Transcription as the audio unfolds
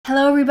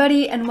Hello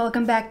everybody and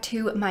welcome back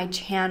to my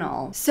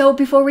channel. So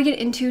before we get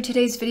into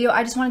today's video,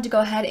 I just wanted to go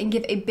ahead and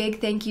give a big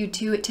thank you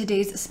to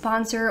today's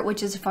sponsor,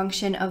 which is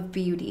Function of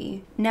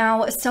Beauty.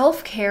 Now,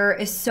 self-care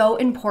is so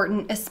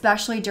important,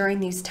 especially during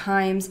these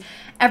times.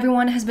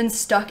 Everyone has been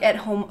stuck at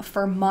home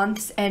for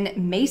months and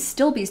may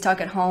still be stuck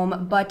at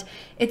home, but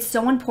it's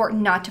so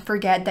important not to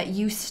forget that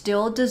you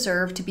still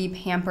deserve to be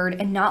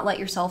pampered and not let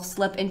yourself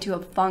slip into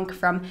a funk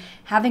from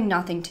having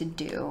nothing to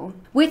do.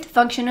 With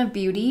Function of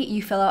Beauty,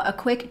 you fill out a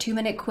quick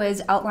 2-minute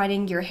quiz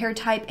outlining your hair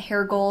type,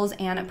 hair goals,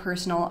 and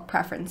personal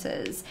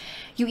preferences.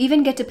 You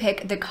even get to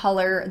pick the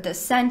color, the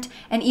scent,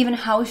 and even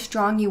how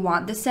strong you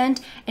want the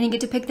scent, and you get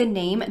to pick the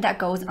name that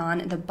goes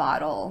on the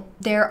bottle.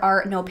 There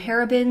are no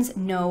parabens,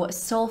 no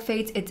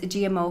sulfates, it's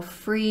GMO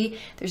free,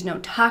 there's no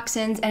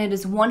toxins, and it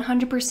is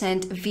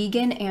 100%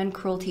 vegan and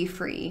cruelty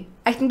free.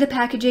 I think the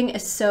packaging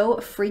is so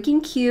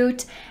freaking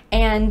cute,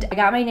 and I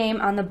got my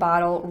name on the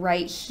bottle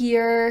right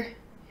here,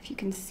 if you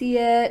can see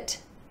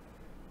it.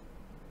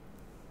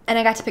 And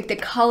I got to pick the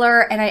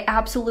color, and I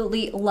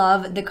absolutely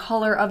love the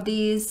color of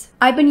these.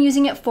 I've been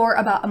using it for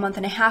about a month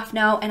and a half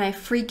now, and I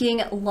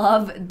freaking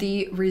love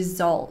the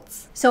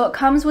results. So it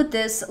comes with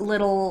this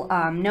little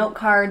note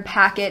card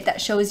packet that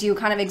shows you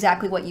kind of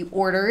exactly what you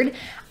ordered.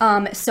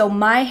 So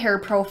my hair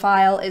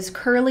profile is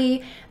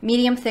curly,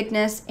 medium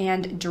thickness,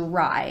 and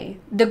dry.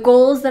 The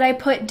goals that I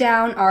put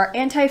down are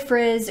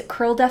anti-frizz,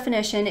 curl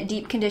definition,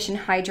 deep condition,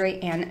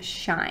 hydrate, and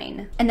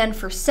shine. And then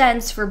for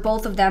scents, for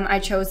both of them, I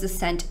chose the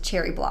scent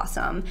Cherry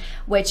Blossom,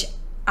 which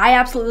I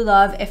absolutely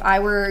love. If I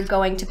were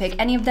going to pick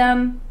any of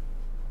them,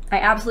 I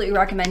absolutely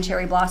recommend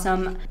Cherry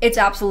Blossom. It's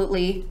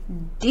absolutely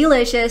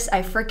delicious.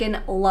 I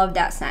freaking love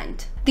that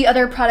scent. The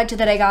other product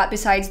that I got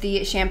besides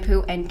the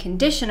shampoo and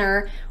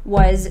conditioner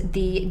was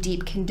the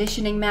deep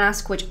conditioning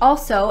mask, which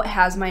also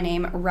has my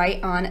name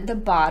right on the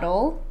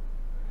bottle.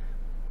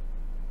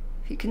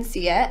 You can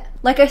see it.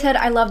 Like I said,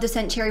 I love the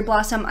scent Cherry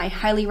Blossom. I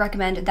highly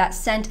recommend that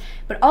scent,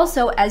 but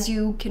also, as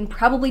you can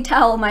probably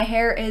tell, my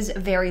hair is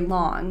very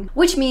long,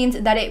 which means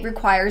that it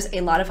requires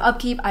a lot of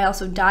upkeep. I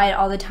also dye it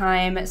all the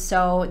time,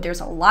 so there's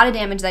a lot of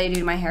damage that I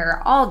do to my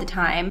hair all the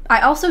time.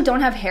 I also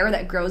don't have hair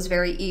that grows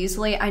very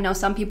easily. I know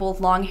some people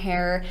with long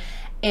hair,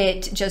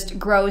 it just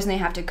grows and they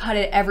have to cut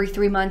it every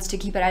 3 months to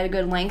keep it at a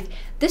good length.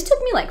 This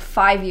took me like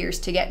 5 years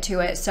to get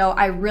to it, so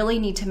I really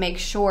need to make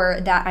sure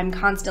that I'm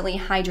constantly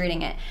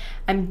hydrating it.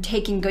 I'm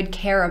taking good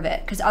care of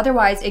it, because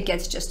otherwise it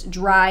gets just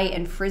dry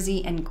and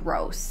frizzy and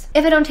gross.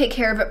 If I don't take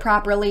care of it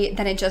properly,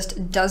 then it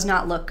just does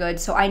not look good,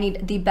 so I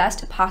need the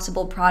best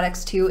possible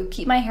products to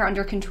keep my hair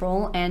under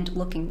control and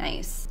looking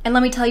nice. And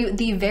let me tell you,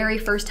 the very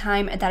first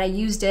time that I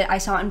used it, I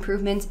saw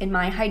improvements in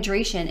my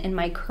hydration, in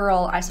my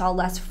curl, I saw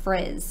less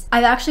frizz.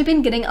 I've actually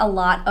been getting a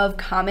lot of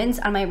comments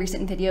on my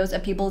recent videos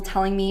of people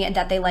telling me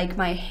that they like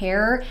my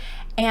hair,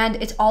 and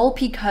it's all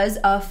because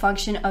of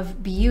Function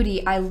of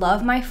Beauty. I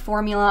love my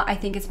formula. I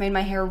think it's made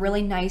my hair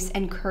really nice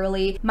and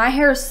curly. My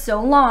hair is so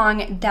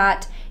long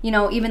that, you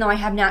know, even though I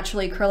have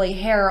naturally curly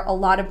hair, a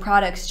lot of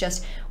products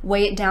just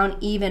weigh it down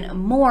even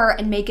more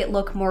and make it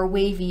look more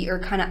wavy or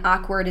kind of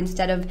awkward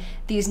instead of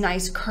these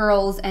nice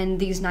curls and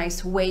these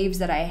nice waves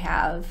that I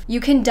have.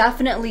 You can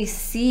definitely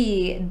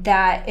see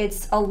that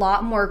it's a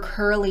lot more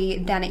curly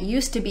than it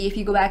used to be. If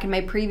you go back in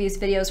my previous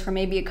videos from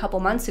maybe a couple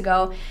months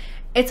ago,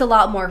 it's a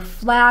lot more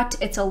flat,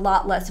 it's a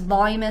lot less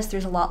voluminous,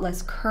 there's a lot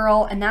less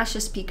curl, and that's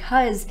just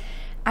because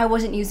I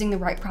wasn't using the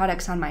right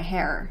products on my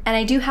hair. And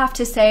I do have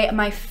to say,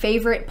 my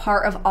favorite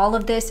part of all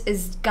of this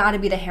is gotta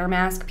be the hair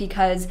mask,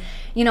 because,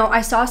 you know,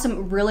 I saw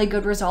some really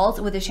good results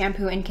with the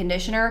shampoo and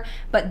conditioner,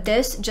 but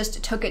this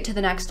just took it to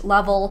the next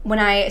level. When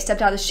I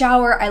stepped out of the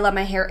shower, I let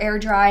my hair air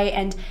dry,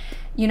 and,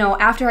 you know,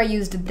 after I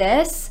used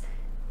this,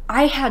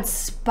 I had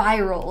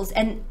spirals,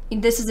 and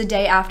this is a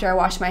day after I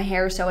washed my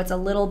hair, so it's a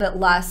little bit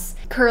less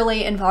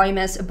curly and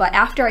voluminous, but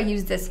after I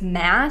used this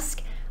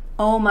mask,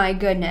 oh my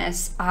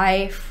goodness,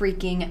 I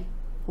freaking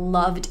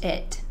loved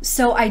it.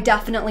 So I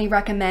definitely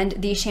recommend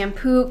the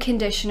shampoo,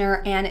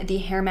 conditioner, and the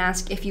hair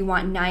mask if you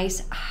want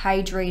nice,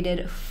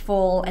 hydrated,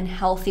 full, and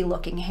healthy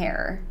looking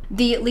hair.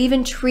 The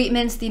leave-in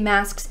treatments, the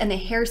masks, and the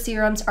hair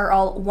serums are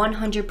all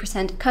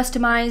 100%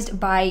 customized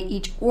by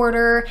each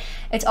order.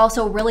 It's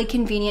also really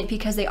convenient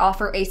because they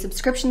offer a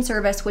subscription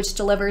service which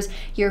delivers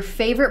your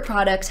favorite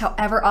products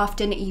however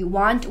often you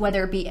want,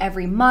 whether it be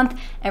every month,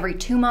 every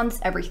 2 months,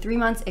 every 3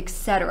 months,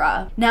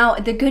 etc. Now,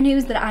 the good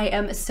news that I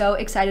am so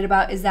excited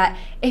about is that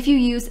if you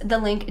use the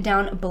link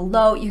down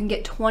below, you can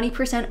get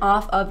 20%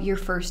 off of your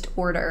first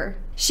order.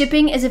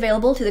 Shipping is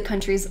available to the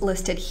countries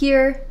listed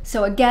here.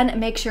 So again,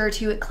 make sure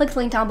to click the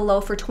link down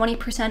below for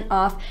 20%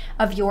 off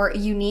of your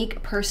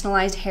unique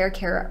personalized hair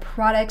care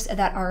products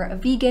that are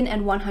vegan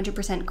and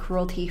 100%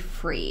 cruelty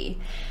free.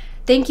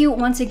 Thank you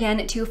once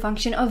again to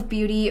Function of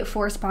Beauty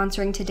for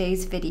sponsoring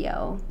today's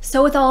video.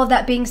 So with all of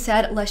that being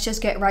said, let's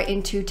just get right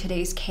into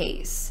today's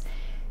case.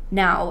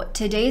 Now,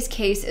 today's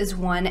case is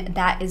one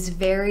that is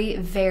very,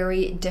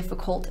 very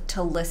difficult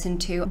to listen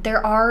to.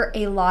 There are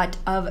a lot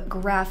of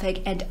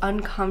graphic and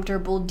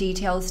uncomfortable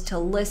details to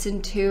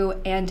listen to,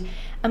 and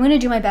I'm gonna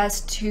do my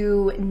best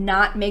to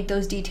not make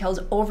those details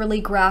overly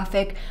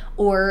graphic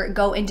or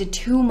go into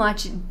too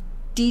much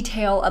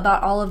detail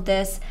about all of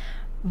this,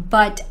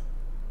 but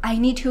I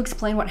need to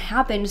explain what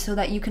happened so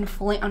that you can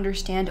fully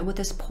understand what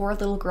this poor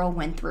little girl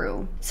went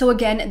through. So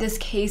again, this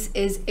case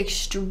is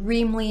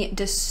extremely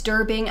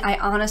disturbing. I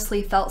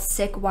honestly felt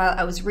sick while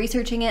I was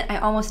researching it. I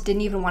almost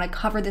didn't even want to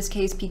cover this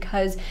case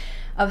because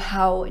of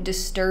how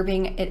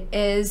disturbing it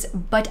is,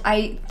 but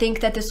I think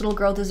that this little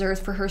girl deserves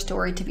for her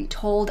story to be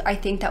told. I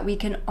think that we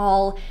can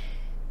all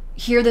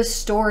hear this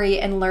story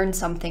and learn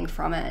something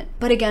from it.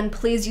 But again,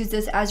 please use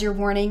this as your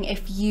warning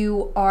if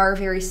you are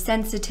very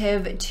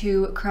sensitive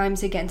to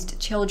crimes against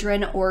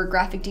children or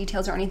graphic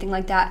details or anything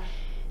like that.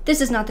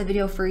 This is not the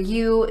video for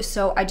you,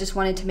 so I just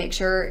wanted to make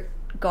sure,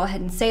 go ahead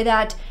and say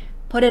that,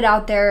 put it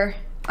out there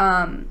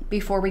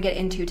before we get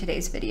into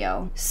today's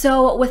video.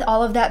 So with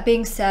all of that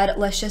being said,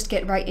 let's just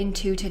get right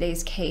into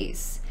today's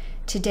case.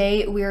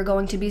 Today, we are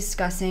going to be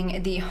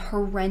discussing the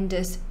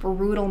horrendous,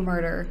 brutal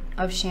murder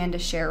of Shanda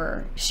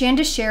Sharer.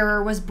 Shanda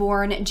Sharer was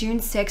born June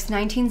 6,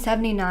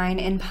 1979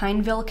 in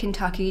Pineville,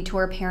 Kentucky to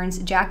her parents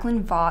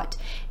Jacqueline Vaught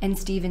and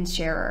Stephen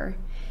Sharer.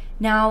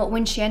 Now,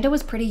 when Shanda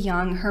was pretty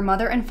young, her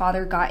mother and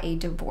father got a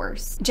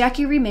divorce.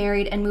 Jackie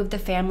remarried and moved the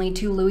family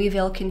to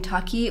Louisville,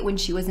 Kentucky when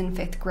she was in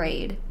 5th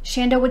grade.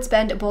 Shanda would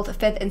spend both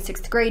 5th and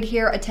 6th grade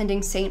here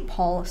attending St.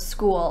 Paul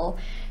School.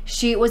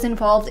 She was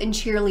involved in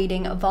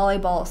cheerleading,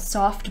 volleyball,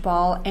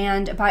 softball,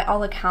 and by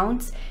all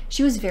accounts,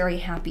 she was very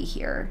happy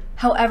here.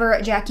 However,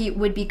 Jackie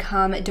would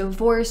become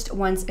divorced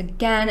once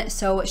again,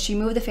 so she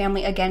moved the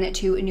family again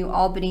to New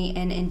Albany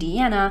in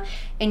Indiana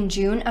in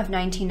June of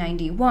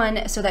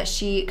 1991 so that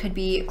she could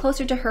be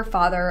closer to her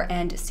father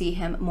and see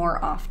him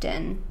more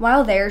often.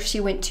 While there, she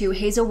went to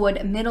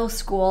Hazelwood Middle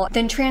School,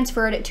 then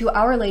transferred to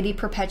Our Lady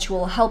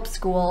Perpetual Help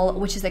School,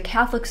 which is a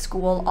Catholic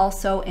school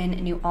also in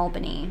New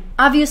Albany.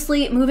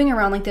 Obviously, moving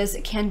around like this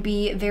can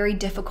be very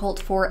difficult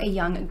for a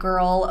young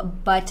girl,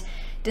 but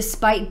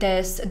despite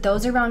this,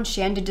 those around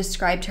Shanda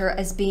described her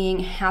as being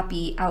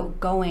happy,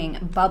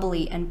 outgoing,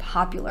 bubbly, and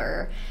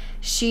popular.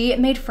 She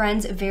made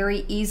friends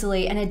very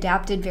easily and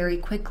adapted very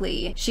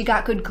quickly. She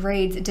got good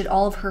grades, did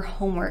all of her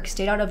homework,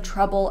 stayed out of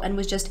trouble, and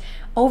was just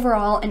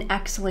overall an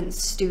excellent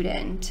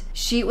student.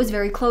 She was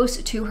very close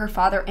to her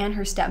father and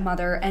her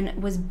stepmother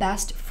and was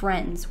best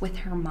friends with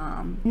her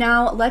mom.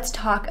 Now let's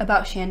talk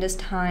about Shanda's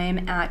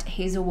time at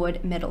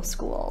Hazelwood Middle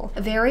School.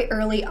 Very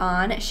early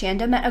on,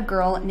 Shanda met a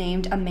girl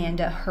named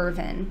Amanda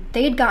Hervin.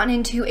 They had gotten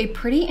into a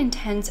pretty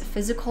intense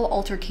physical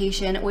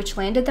altercation which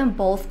landed them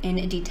both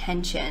in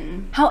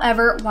detention.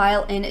 However, while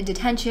in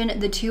detention,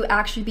 the two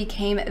actually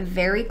became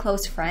very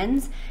close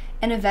friends,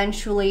 and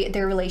eventually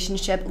their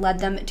relationship led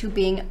them to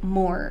being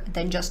more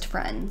than just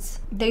friends.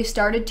 They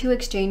started to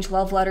exchange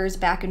love letters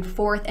back and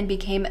forth and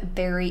became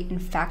very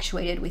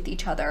infatuated with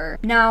each other.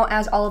 Now,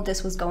 as all of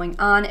this was going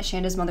on,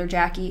 Shanda's mother,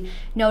 Jackie,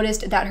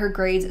 noticed that her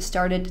grades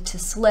started to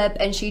slip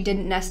and she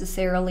didn't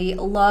necessarily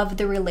love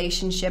the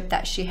relationship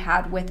that she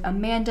had with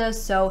Amanda,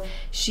 so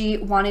she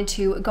wanted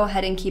to go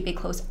ahead and keep a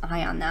close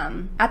eye on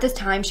them. At this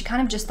time, she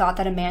kind of just thought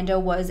that Amanda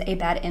was a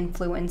bad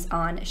influence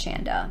on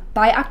Shanda.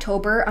 By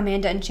October,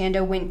 Amanda and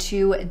Shanda went to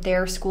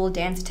their school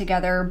dance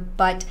together,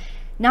 but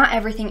not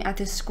everything at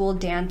this school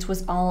dance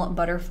was all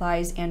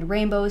butterflies and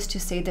rainbows, to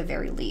say the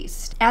very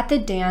least. At the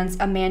dance,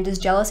 Amanda's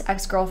jealous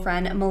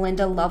ex-girlfriend,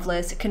 Melinda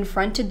Lovelace,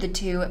 confronted the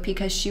two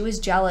because she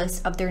was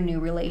jealous of their new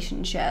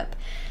relationship.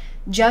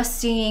 Just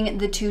seeing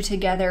the two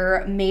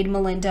together made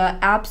Melinda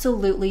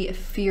absolutely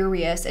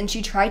furious, and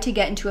she tried to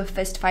get into a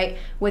fist fight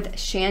with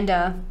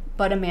Shanda,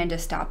 but Amanda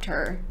stopped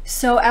her.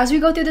 So as we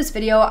go through this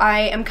video,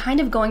 I am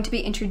kind of going to be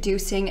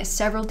introducing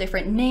several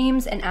different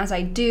names, and as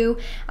I do,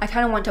 I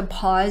kind of want to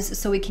pause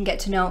so we can get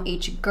to know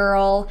each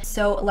girl.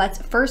 So let's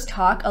first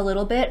talk a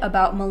little bit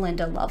about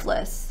Melinda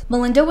Lovelace.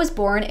 Melinda was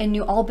born in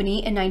New Albany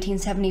in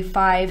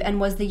 1975 and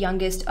was the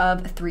youngest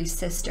of 3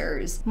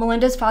 sisters.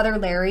 Melinda's father,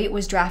 Larry,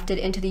 was drafted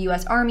into the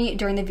US Army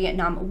during the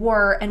Vietnam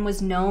War and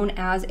was known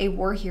as a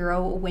war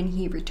hero when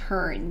he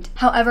returned.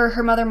 However,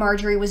 her mother,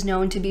 Marjorie, was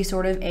known to be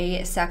sort of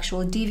a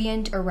sexual deviant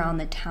around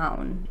the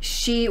town.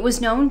 She was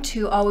known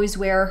to always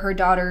wear her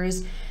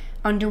daughter's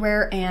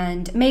underwear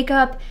and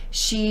makeup.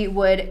 She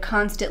would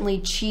constantly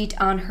cheat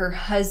on her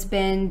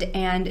husband,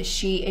 and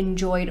she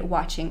enjoyed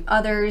watching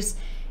others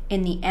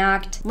in the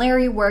act.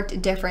 Larry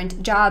worked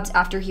different jobs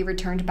after he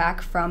returned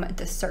back from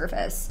the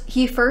service.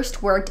 He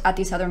first worked at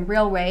the Southern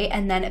Railway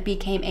and then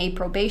became a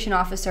probation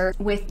officer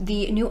with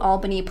the New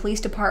Albany Police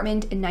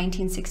Department in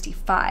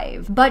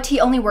 1965. But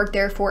he only worked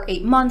there for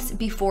 8 months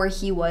before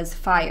he was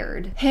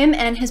fired. Him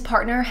and his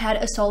partner had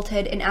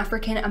assaulted an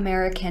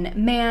African-American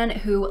man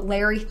who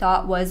Larry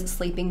thought was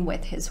sleeping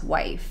with his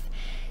wife.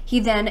 He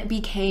then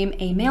became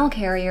a mail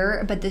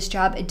carrier, but this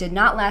job did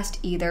not last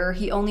either.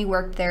 He only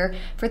worked there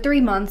for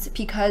 3 months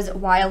because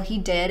while he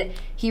did,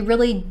 he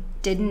really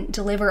didn't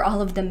deliver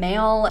all of the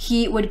mail.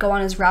 He would go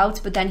on his routes,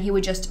 but then he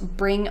would just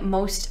bring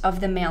most of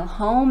the mail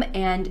home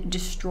and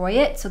destroy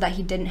it so that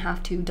he didn't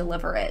have to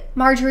deliver it.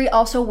 Marjorie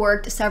also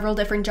worked several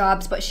different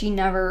jobs, but she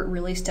never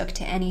really stuck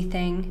to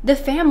anything. The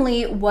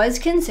family was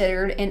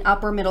considered an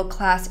upper middle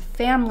class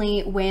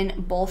family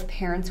when both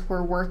parents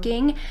were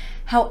working.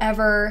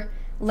 However,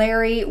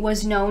 Larry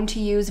was known to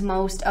use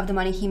most of the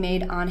money he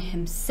made on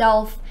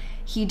himself.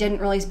 He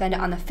didn't really spend it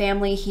on the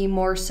family. He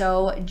more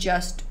so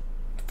just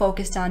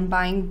focused on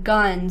buying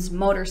guns,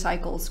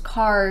 motorcycles,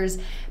 cars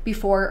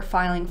before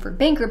filing for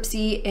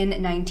bankruptcy in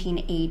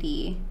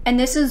 1980. And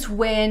this is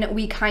when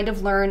we kind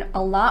of learn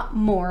a lot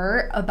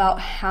more about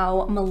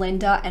how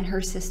Melinda and her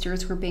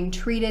sisters were being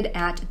treated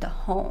at the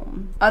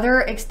home.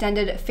 Other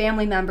extended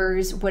family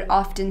members would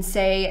often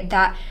say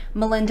that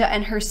Melinda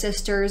and her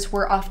sisters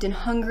were often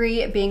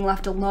hungry, being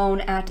left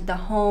alone at the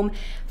home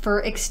for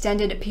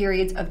extended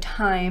periods of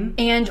time,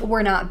 and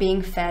were not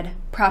being fed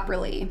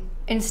properly.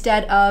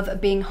 Instead of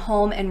being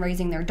home and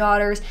raising their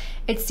daughters,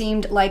 it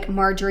seemed like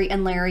Marjorie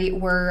and Larry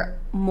were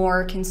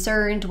more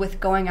concerned with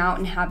going out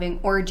and having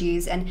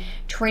orgies and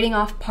trading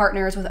off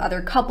partners with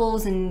other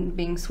couples and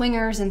being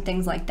swingers and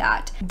things like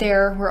that.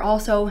 There were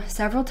also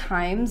several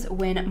times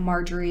when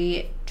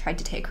Marjorie tried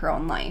to take her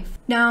own life.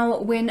 Now,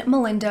 when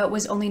Melinda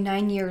was only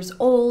 9 years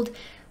old,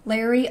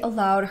 Larry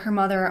allowed her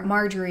mother,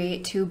 Marjorie,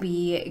 to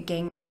be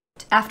gang.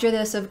 After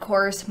this, of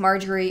course,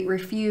 Marjorie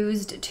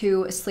refused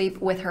to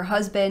sleep with her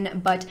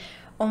husband, but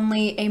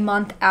only a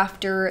month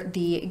after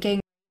the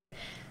gang,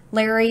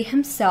 Larry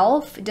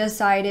himself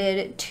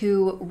decided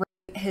to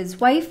rape his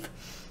wife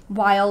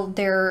while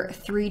their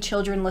 3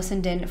 children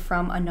listened in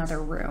from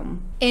another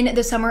room. In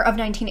the summer of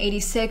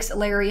 1986,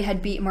 Larry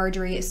had beat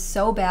Marjorie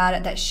so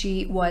bad that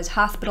she was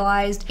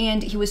hospitalized,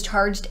 and he was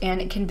charged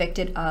and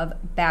convicted of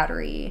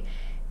battery.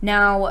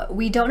 Now,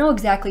 we don't know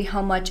exactly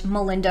how much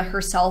Melinda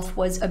herself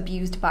was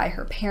abused by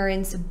her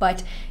parents,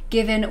 but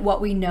given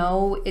what we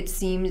know, it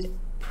seemed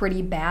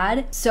pretty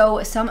bad.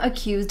 So some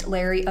accused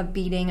Larry of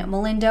beating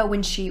Melinda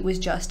when she was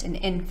just an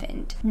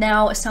infant.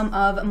 Now, some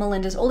of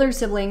Melinda's older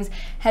siblings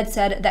had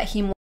said that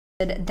he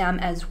molested them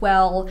as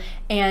well,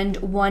 and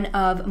one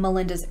of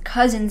Melinda's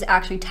cousins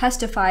actually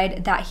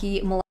testified that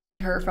he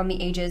molested her from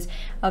the ages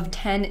of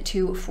 10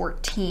 to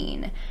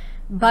 14.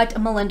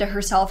 But Melinda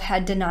herself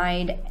had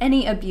denied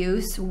any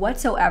abuse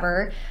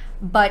whatsoever,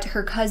 but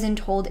her cousin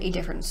told a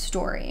different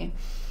story.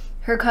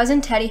 Her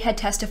cousin Teddy had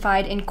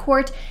testified in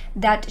court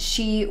that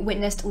she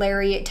witnessed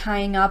Larry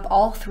tying up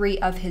all 3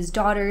 of his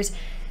daughters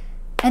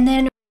and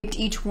then raped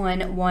each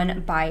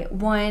one by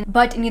one,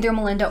 but neither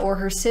Melinda or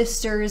her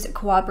sisters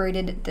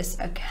corroborated this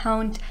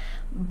account.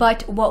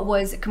 But what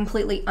was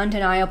completely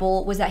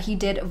undeniable was that he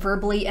did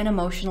verbally and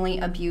emotionally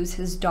abuse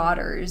his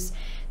daughters.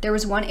 There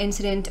was one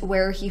incident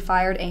where he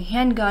fired a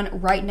handgun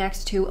right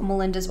next to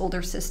Melinda's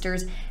older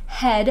sister's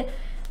head,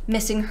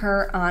 missing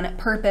her on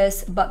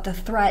purpose, but the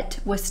threat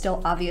was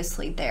still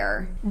obviously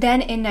there.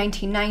 Then in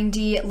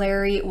 1990,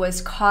 Larry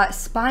was caught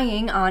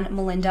spying on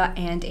Melinda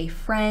and a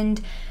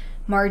friend.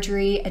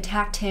 Marjorie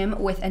attacked him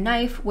with a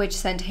knife, which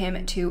sent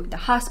him to the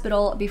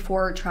hospital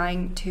before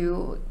trying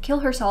to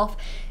kill herself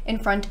in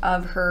front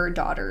of her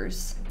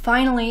daughters.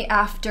 Finally,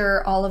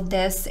 after all of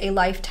this, a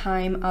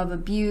lifetime of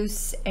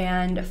abuse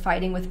and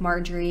fighting with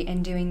Marjorie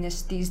and doing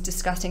these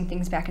disgusting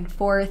things back and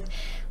forth,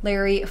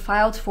 Larry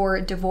filed for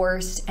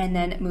divorce and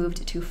then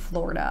moved to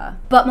Florida.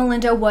 But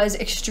Melinda was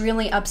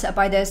extremely upset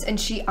by this, and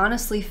she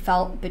honestly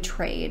felt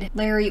betrayed.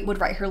 Larry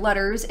would write her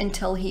letters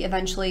until he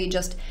eventually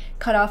just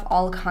cut off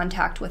all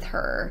contact with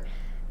her.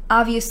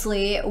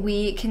 Obviously,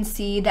 we can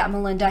see that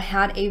Melinda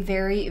had a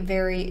very,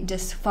 very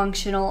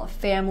dysfunctional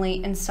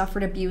family and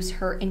suffered abuse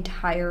her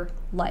entire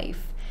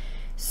life.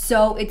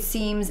 So it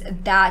seems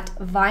that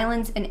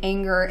violence and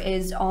anger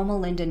is all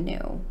Melinda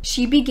knew.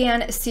 She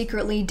began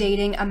secretly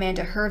dating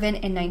Amanda Hervin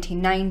in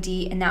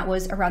 1990, and that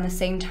was around the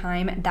same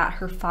time that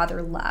her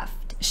father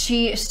left.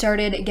 She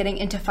started getting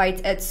into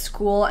fights at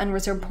school and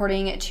was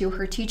reporting to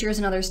her teachers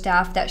and other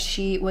staff that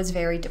she was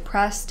very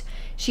depressed.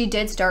 She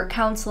did start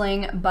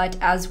counseling, but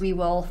as we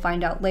will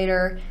find out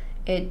later,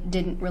 it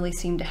didn't really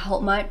seem to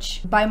help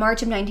much. By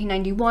March of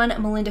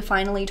 1991, Melinda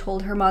finally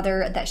told her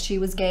mother that she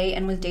was gay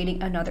and was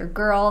dating another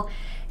girl.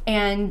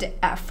 And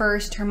at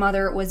first, her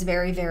mother was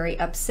very, very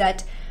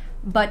upset,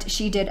 but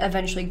she did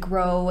eventually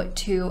grow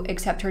to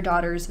accept her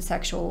daughter's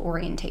sexual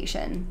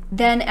orientation.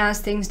 Then,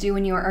 as things do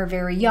when you are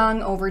very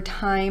young, over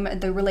time,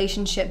 the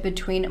relationship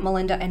between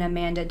Melinda and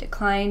Amanda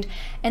declined,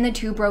 and the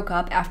two broke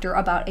up after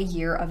about a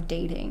year of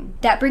dating.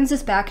 That brings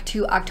us back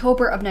to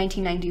October of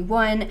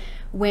 1991,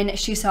 when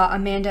she saw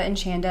Amanda and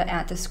Shanda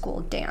at the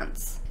school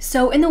dance.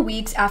 So in the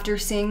weeks after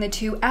seeing the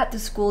two at the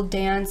school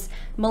dance,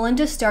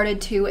 Melinda started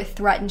to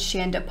threaten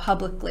Shanda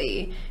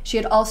publicly. She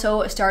had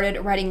also started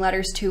writing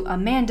letters to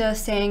Amanda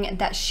saying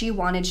that she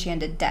wanted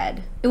Shanda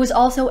dead. It was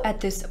also at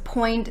this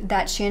point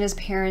that Shanda's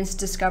parents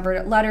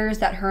discovered letters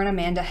that her and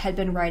Amanda had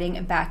been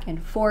writing back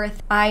and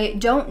forth. I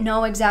don't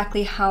know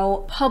exactly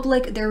how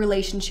public their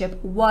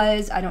relationship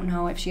was. I don't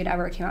know if she had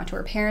ever came out to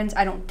her parents.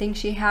 I don't think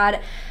she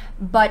had.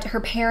 But her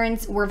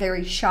parents were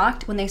very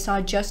shocked when they saw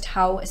just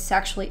how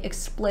sexually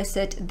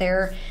explicit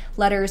their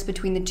letters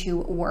between the two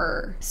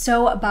were.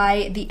 So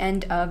by the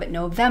end of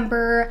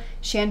November,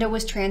 Shanda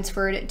was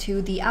transferred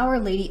to the Our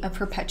Lady of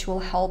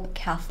Perpetual Help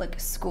Catholic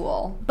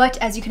School. But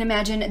as you can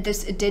imagine,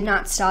 this did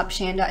not stop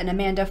Shanda and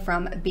Amanda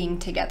from being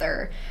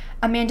together.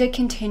 Amanda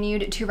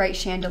continued to write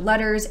Shanda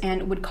letters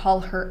and would call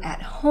her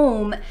at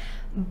home,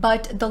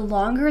 but the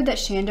longer that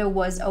Shanda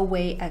was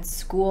away at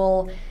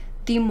school,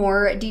 the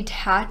more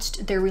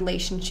detached their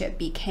relationship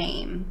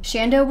became.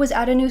 Shanda was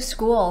at a new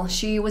school,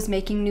 she was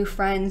making new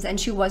friends, and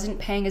she wasn't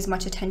paying as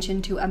much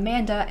attention to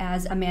Amanda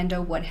as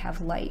Amanda would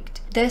have liked.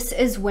 This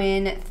is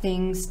when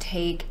things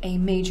take a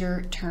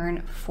major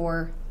turn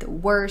for the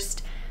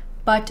worst.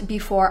 But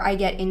before I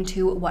get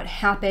into what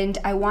happened,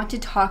 I want to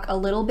talk a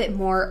little bit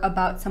more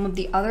about some of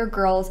the other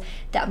girls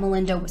that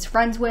Melinda was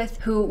friends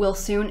with, who will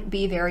soon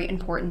be very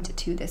important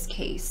to this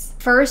case.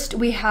 First,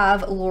 we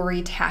have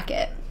Lori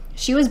Tackett.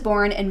 She was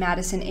born in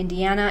Madison,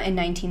 Indiana in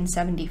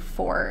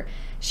 1974.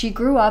 She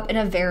grew up in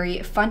a very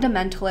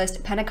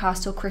fundamentalist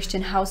Pentecostal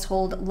Christian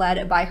household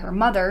led by her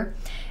mother,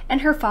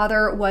 and her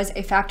father was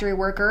a factory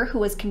worker who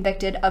was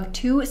convicted of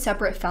 2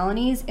 separate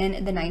felonies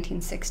in the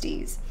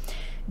 1960s.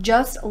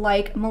 Just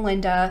like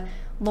Melinda,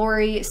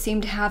 Lori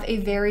seemed to have a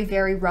very,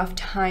 very rough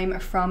time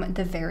from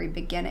the very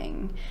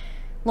beginning.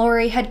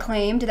 Lori had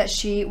claimed that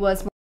she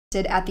was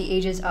at the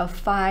ages of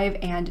 5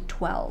 and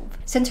 12.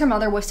 Since her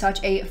mother was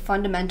such a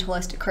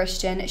fundamentalist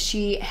Christian,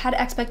 she had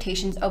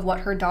expectations of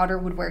what her daughter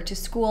would wear to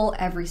school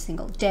every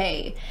single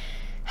day.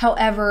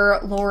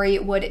 However, Lori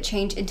would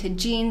change into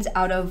jeans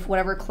out of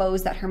whatever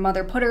clothes that her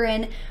mother put her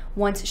in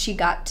once she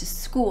got to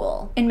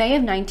school. In May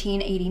of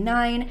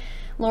 1989,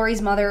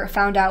 Lori's mother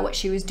found out what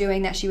she was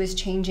doing, that she was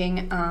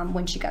changing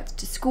when she got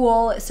to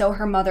school, so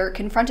her mother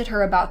confronted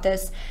her about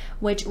this,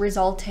 which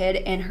resulted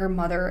in her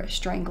mother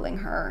strangling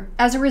her.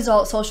 As a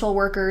result, social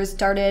workers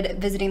started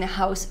visiting the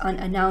house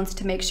unannounced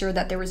to make sure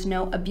that there was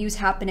no abuse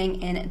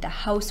happening in the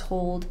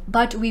household,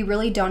 but we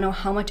really don't know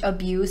how much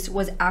abuse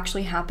was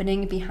actually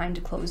happening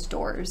behind closed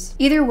doors.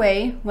 Either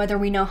way, whether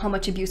we know how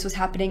much abuse was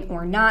happening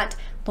or not,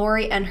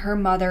 Lori and her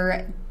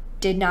mother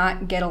did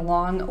not get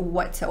along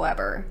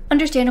whatsoever.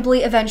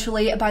 Understandably,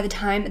 eventually, by the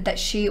time that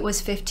she was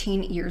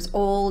 15 years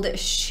old,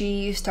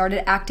 she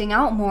started acting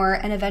out more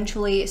and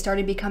eventually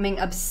started becoming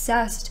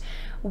obsessed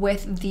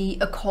with the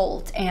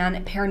occult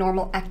and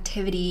paranormal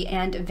activity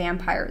and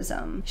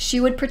vampirism. She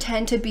would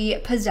pretend to be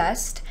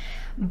possessed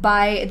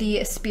by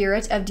the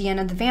spirit of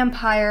Deanna the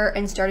vampire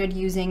and started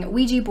using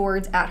Ouija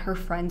boards at her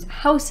friends'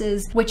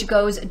 houses, which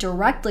goes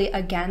directly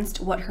against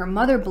what her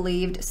mother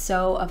believed.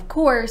 So, of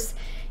course,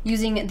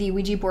 using the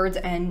Ouija boards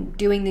and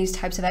doing these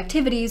types of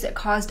activities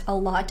caused a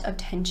lot of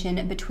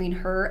tension between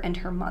her and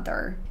her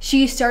mother.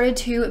 She started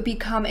to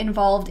become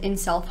involved in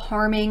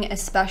self-harming,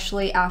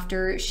 especially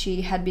after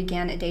she had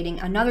began dating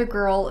another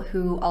girl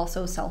who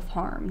also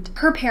self-harmed.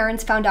 Her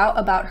parents found out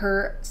about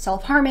her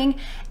self-harming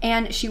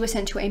and she was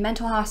sent to a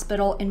mental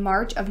hospital in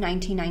March of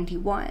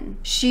 1991.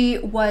 She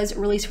was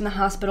released from the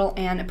hospital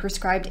and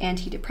prescribed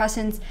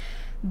antidepressants,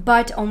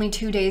 but only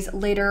 2 days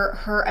later,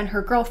 her and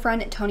her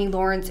girlfriend, Toni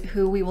Lawrence,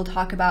 who we will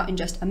talk about in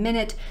just a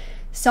minute,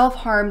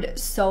 self-harmed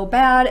so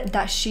bad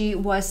that she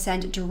was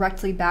sent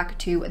directly back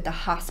to the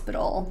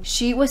hospital.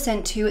 She was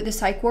sent to the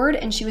psych ward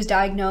and she was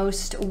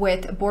diagnosed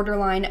with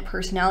borderline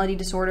personality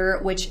disorder,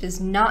 which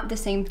is not the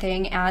same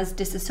thing as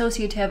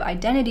dissociative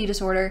identity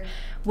disorder,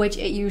 which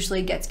it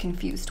usually gets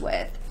confused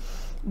with.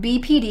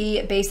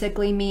 BPD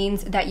basically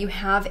means that you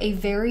have a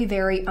very,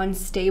 very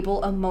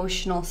unstable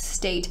emotional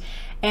state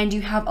and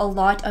you have a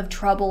lot of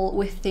trouble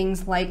with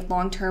things like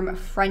long-term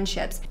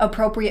friendships,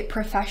 appropriate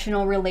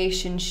professional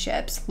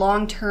relationships,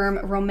 long-term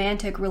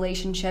romantic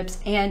relationships,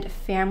 and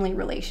family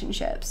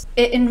relationships.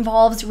 It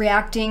involves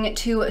reacting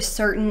to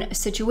certain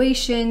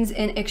situations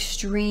in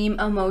extreme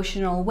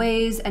emotional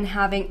ways and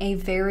having a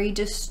very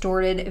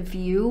distorted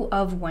view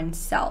of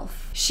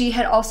oneself. She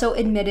had also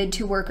admitted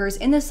to workers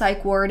in the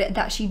psych ward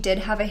that she did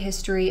have a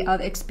history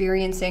of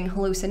experiencing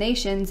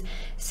hallucinations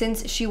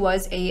since she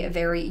was a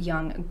very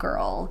young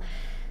girl.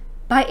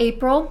 By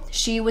April,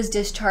 she was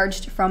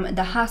discharged from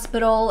the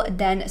hospital,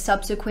 then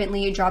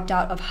subsequently dropped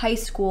out of high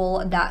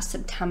school that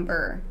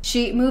September.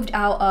 She moved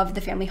out of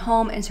the family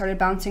home and started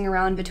bouncing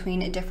around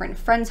between different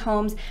friends'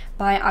 homes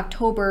by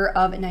October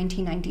of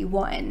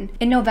 1991.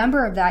 In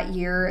November of that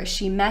year,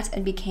 she met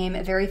and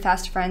became very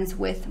fast friends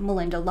with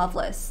Melinda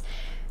Loveless.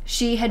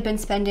 She had been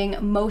spending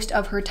most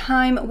of her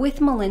time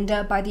with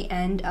Melinda by the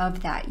end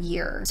of that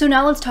year. So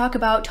now let's talk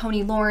about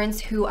Toni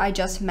Lawrence, who I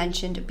just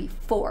mentioned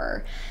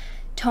before.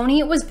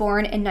 Toni was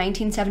born in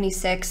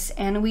 1976,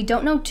 and we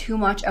don't know too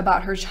much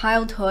about her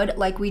childhood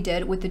like we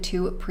did with the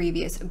two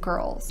previous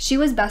girls. She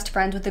was best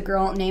friends with a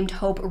girl named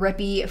Hope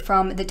Rippey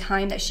from the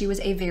time that she was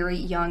a very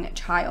young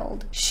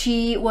child.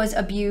 She was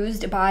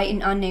abused by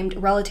an unnamed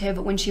relative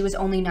when she was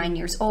only 9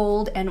 years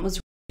old and was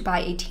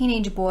by a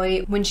teenage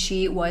boy when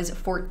she was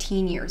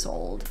 14 years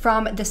old.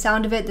 From the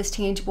sound of it, this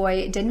teenage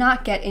boy did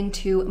not get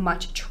into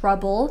much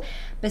trouble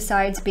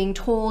besides being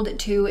told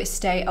to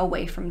stay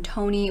away from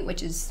Toni,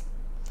 which is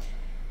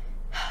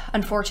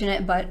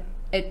unfortunate, but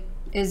it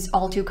is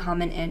all too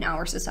common in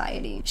our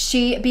society.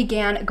 She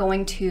began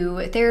going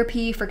to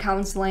therapy for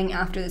counseling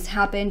after this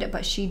happened,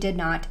 but she did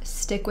not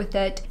stick with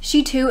it.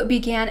 She too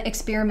began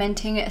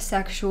experimenting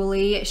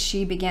sexually.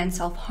 She began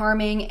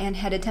self-harming and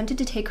had attempted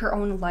to take her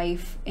own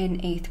life in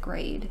 8th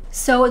grade.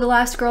 So the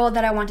last girl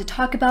that I want to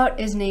talk about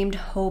is named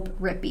Hope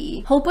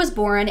Rippey. Hope was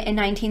born in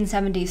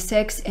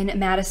 1976 in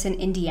Madison,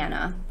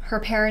 Indiana. Her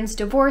parents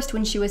divorced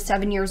when she was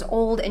 7 years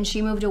old, and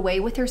she moved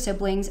away with her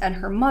siblings and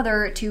her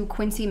mother to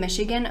Quincy,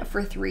 Michigan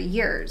for 3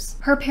 years.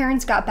 Her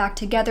parents got back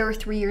together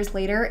 3 years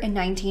later in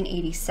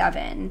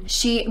 1987.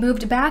 She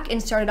moved back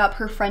and started up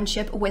her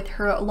friendship with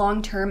her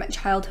long-term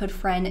childhood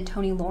friend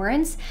Toni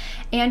Lawrence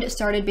and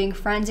started being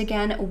friends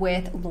again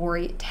with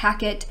Lori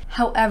Tackett.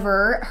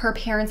 However, her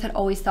parents had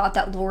always thought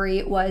that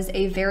Lori was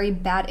a very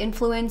bad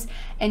influence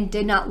and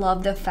did not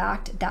love the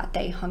fact that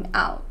they hung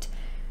out.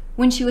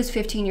 When she was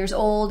 15 years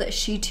old,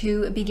 she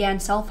too began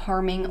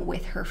self-harming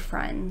with her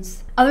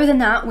friends. Other than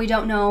that, we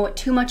don't know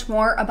too much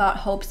more about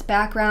Hope's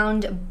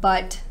background,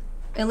 but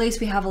at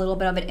least we have a little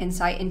bit of an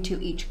insight into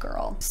each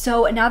girl.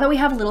 So now that we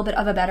have a little bit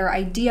of a better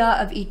idea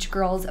of each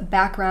girl's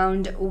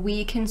background,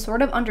 we can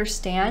sort of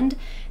understand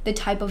the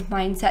type of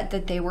mindset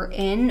that they were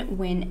in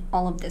when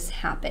all of this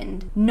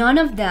happened. None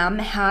of them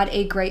had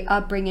a great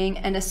upbringing,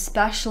 and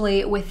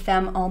especially with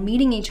them all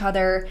meeting each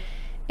other,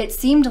 it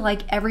seemed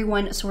like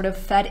everyone sort of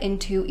fed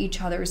into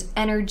each other's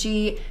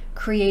energy,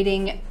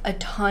 creating a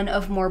ton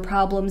of more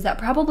problems that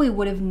probably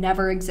would have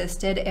never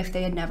existed if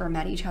they had never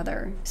met each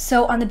other.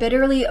 So on the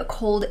bitterly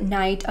cold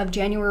night of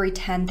January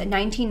 10th,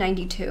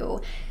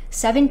 1992,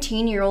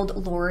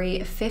 17-year-old Lori,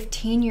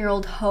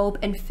 15-year-old Hope,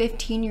 and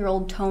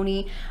 15-year-old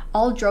Toni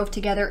all drove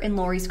together in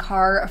Lori's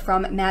car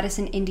from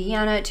Madison,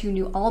 Indiana to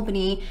New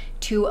Albany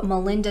to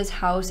Melinda's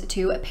house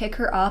to pick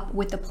her up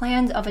with the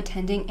plans of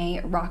attending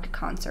a rock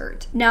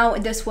concert. Now,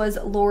 this was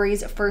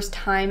Lori's first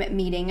time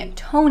meeting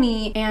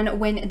Toni, and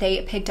when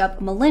they picked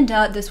up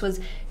Melinda, this was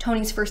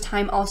Toni's first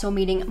time also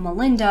meeting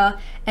Melinda,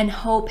 and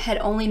Hope had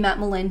only met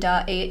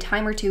Melinda a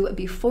time or two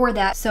before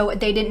that, so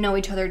they didn't know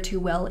each other too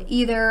well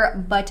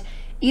either, but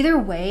either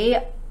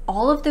way,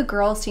 all of the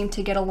girls seemed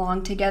to get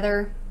along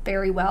together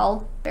very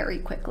well, very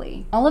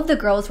quickly. All of the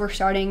girls were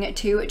starting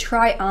to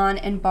try on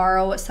and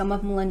borrow some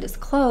of Melinda's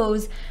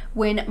clothes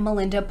when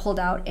Melinda pulled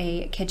out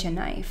a kitchen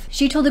knife.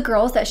 She told the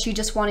girls that she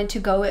just wanted to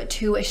go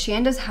to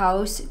Shanda's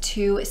house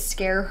to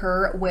scare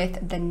her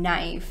with the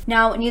knife.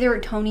 Now, neither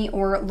Toni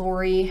or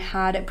Lori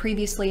had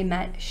previously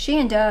met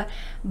Shanda,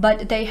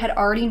 but they had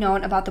already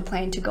known about the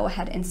plan to go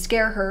ahead and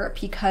scare her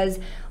because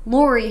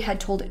Lori had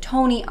told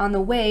Toni on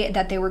the way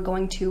that they were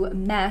going to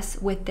mess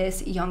with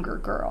this younger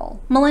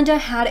girl. Melinda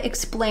had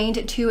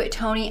explained to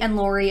Toni and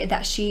Lori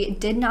that she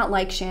did not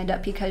like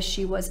Shanda because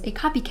she was a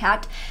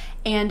copycat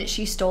and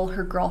she stole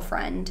her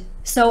girlfriend.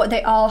 So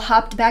they all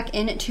hopped back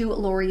into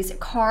Lori's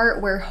car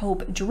where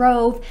Hope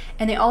drove,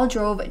 and they all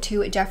drove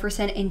to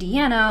Jefferson,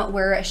 Indiana,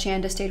 where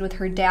Shanda stayed with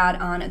her dad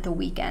on the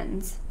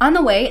weekends. On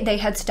the way, they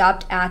had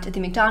stopped at the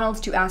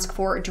McDonald's to ask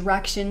for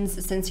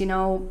directions since, you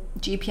know,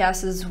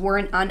 GPSs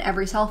weren't on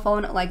every cell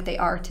phone like they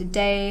are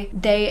today.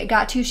 They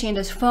got to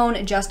Shanda's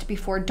phone just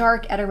before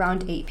dark at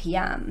around 8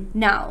 p.m.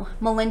 Now,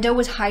 Melinda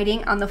was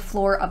hiding on the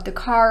floor of the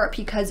car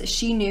because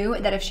she knew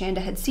that if Shanda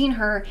had seen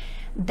her,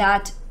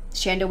 that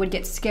Shanda would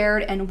get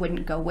scared and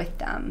wouldn't go with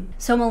them.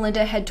 So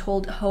Melinda had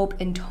told Hope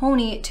and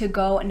Toni to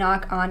go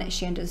knock on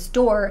Shanda's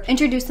door,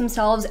 introduce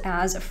themselves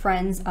as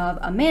friends of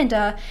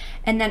Amanda,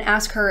 and then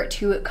ask her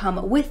to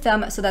come with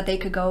them so that they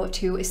could go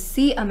to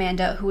see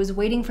Amanda, who was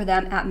waiting for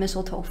them at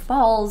Mistletoe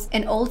Falls,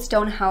 an old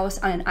stone house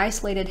on an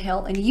isolated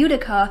hill in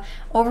Utica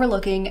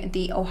overlooking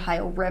the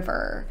Ohio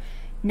River.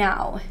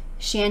 Now,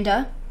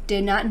 Shanda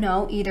did not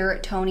know either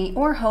Toni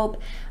or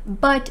Hope,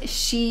 but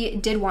she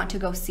did want to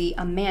go see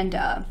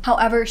Amanda.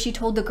 However, she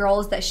told the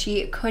girls that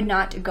she could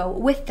not go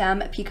with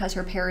them because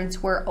her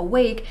parents were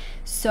awake,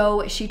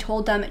 so she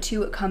told them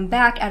to come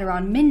back at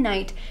around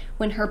midnight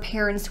when her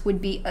parents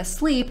would be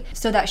asleep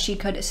so that she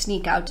could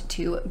sneak out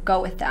to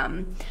go with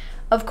them.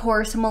 Of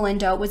course,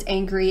 Melinda was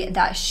angry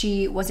that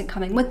she wasn't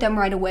coming with them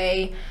right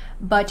away,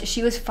 but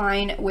she was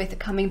fine with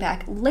coming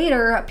back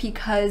later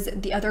because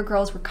the other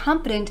girls were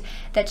confident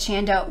that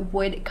Shanda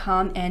would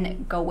come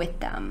and go with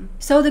them.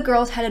 So the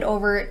girls headed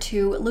over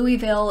to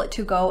Louisville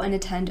to go and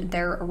attend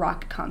their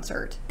rock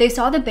concert. They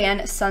saw the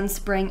band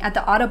Sunspring at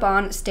the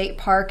Audubon State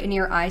Park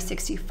near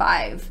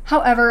I-65.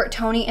 However,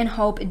 Tony and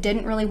Hope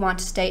didn't really want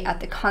to stay at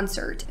the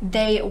concert.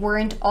 They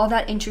weren't all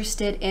that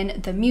interested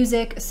in the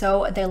music,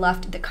 so they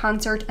left the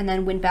concert and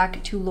then went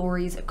back to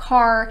Lori's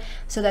car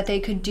so that they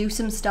could do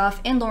some stuff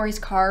in Lori's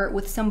car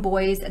with some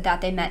boys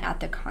that they met at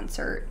the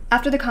concert.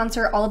 After the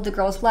concert, all of the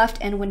girls left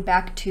and went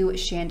back to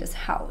Shanda's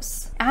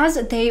house. As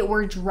they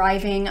were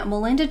driving,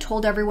 Melinda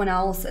told everyone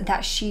else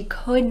that she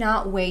could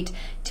not wait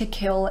to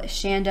kill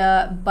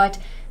Shanda, but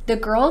the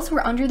girls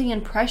were under the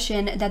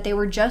impression that they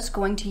were just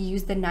going to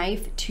use the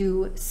knife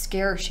to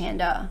scare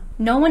Shanda.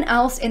 No one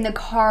else in the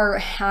car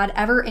had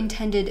ever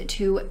intended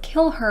to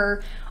kill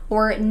her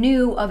or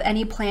knew of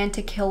any plan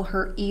to kill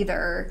her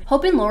either.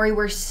 Hope and Lori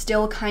were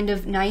still kind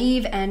of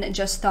naive and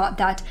just thought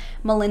that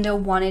Melinda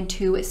wanted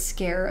to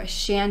scare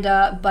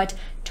Shanda, but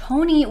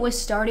Tony was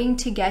starting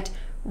to get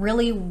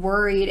really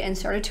worried and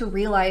started to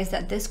realize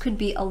that this could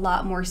be a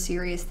lot more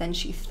serious than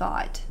she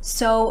thought.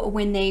 So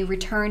when they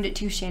returned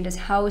to Shanda's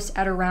house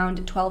at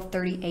around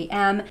 12:30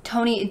 a.m.,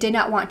 Tony did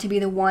not want to be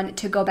the one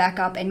to go back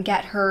up and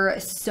get her,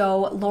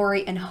 so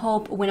Lori and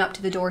Hope went up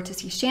to the door to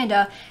see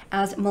Shanda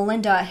as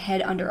Melinda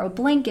hid under a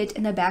blanket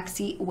in the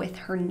backseat with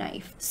her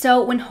knife.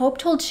 So when Hope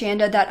told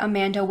Shanda that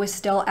Amanda was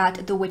still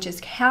at the witch's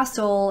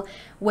castle,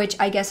 which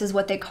I guess is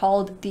what they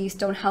called the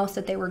stone house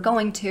that they were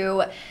going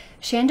to,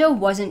 Shanda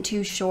wasn't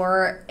too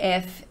sure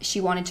if she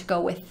wanted to go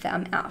with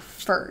them at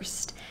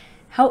first.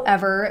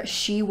 However,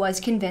 she was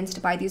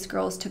convinced by these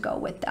girls to go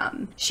with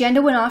them.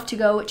 Shanda went off to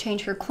go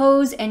change her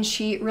clothes and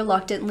she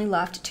reluctantly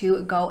left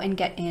to go and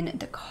get in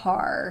the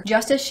car.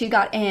 Just as she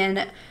got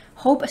in,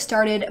 Hope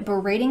started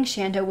berating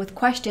Shanda with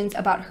questions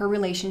about her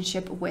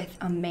relationship with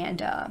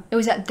Amanda. It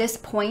was at this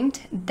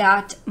point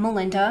that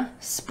Melinda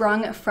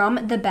sprung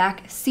from the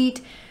back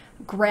seat,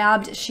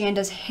 grabbed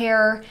Shanda's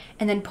hair,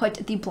 and then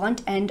put the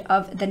blunt end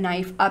of the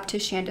knife up to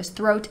Shanda's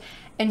throat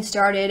and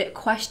started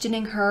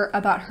questioning her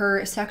about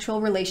her sexual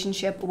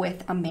relationship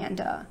with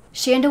Amanda.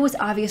 Shanda was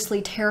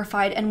obviously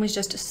terrified and was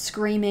just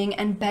screaming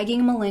and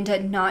begging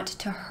Melinda not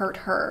to hurt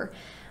her.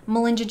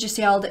 Melinda just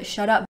yelled,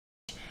 "Shut up,"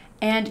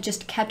 and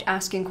just kept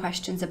asking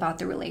questions about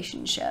the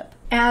relationship.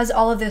 As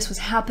all of this was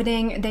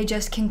happening, they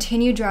just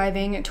continued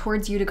driving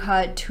towards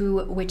Utica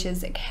to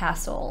Witch's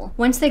Castle.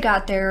 Once they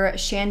got there,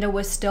 Shanda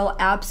was still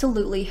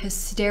absolutely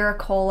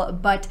hysterical,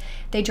 but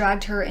they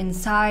dragged her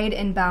inside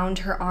and bound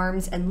her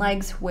arms and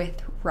legs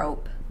with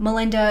rope.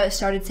 Melinda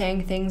started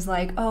saying things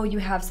like, "Oh, you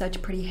have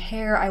such pretty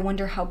hair. I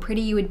wonder how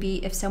pretty you would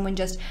be if someone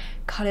just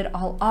cut it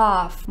all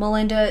off."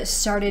 Melinda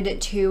started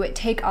to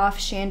take off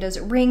Shanda's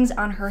rings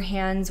on her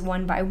hands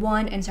one by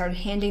one and started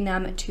handing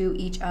them to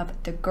each of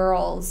the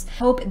girls.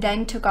 Hope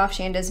then took off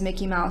Shanda's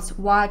Mickey Mouse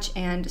watch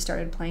and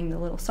started playing the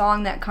little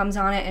song that comes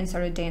on it and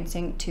started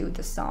dancing to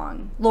the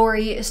song.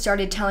 Lori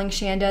started telling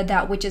Shanda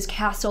that Witch's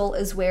Castle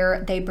is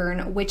where they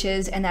burn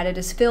witches and that it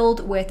is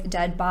filled with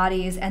dead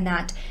bodies and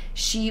that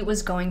she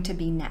was going to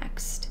be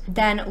next.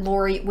 Then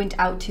Lori went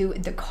out to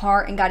the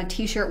car and got a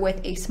t-shirt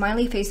with a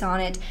smiley face on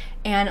it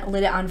and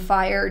lit it on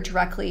fire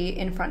directly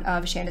in front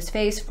of Shanda's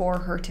face for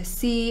her to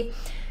see.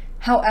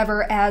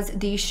 However, as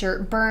the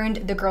shirt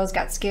burned, the girls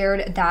got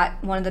scared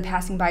that one of the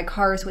passing by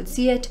cars would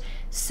see it,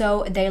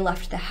 so they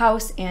left the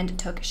house and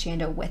took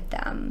Shanda with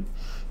them.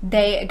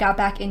 They got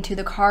back into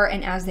the car,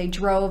 and as they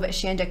drove,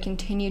 Shanda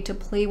continued to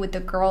plead with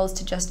the girls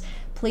to just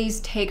please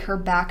take her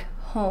back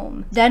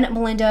home. Then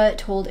Melinda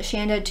told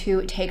Shanda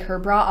to take her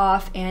bra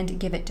off and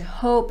give it to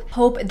Hope.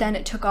 Hope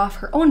then took off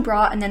her own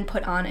bra and then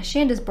put on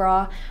Shanda's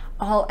bra,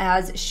 all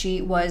as she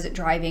was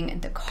driving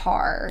the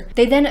car.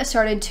 They then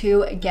started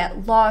to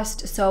get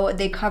lost, so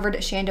they covered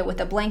Shanda with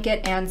a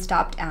blanket and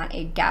stopped at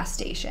a gas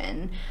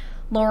station.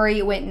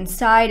 Lori went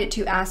inside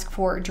to ask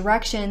for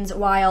directions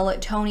while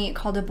Tony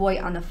called a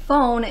boy on the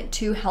phone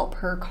to help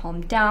her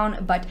calm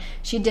down, but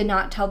she did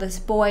not tell this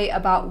boy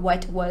about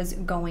what was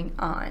going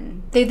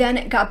on. They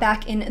then got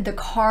back in the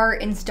car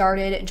and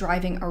started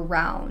driving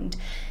around.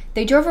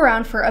 They drove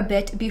around for a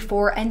bit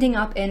before ending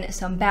up in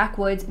some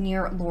backwoods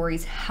near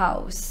Lori's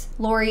house.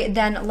 Lori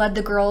then led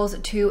the girls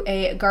to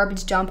a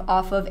garbage dump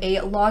off of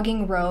a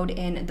logging road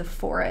in the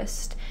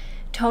forest.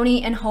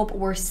 Tony and Hope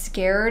were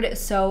scared,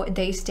 so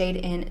they stayed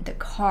in the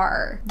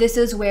car. This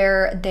is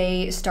where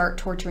they start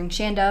torturing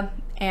Shanda,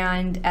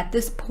 and at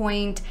this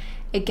point,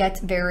 it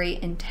gets very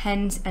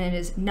intense and it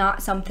is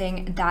not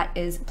something that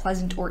is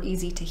pleasant or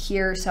easy to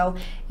hear. So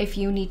if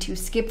you need to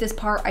skip this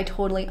part, I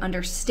totally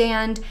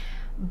understand,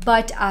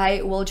 but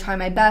I will try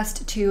my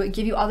best to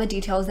give you all the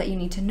details that you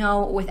need to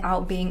know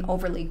without being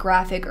overly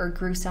graphic or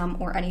gruesome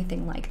or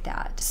anything like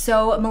that.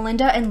 So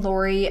Melinda and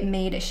Lori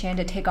made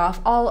Shanda take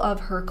off all of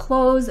her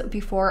clothes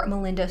before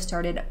Melinda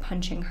started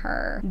punching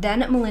her. Then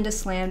Melinda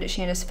slammed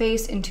Shanda's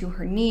face into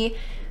her knee,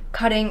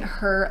 cutting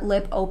her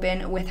lip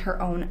open with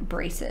her own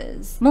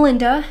braces.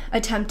 Melinda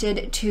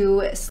attempted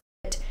to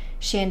slit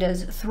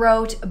Shanda's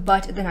throat,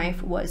 but the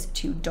knife was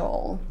too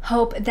dull.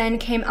 Hope then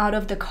came out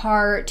of the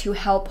car to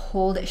help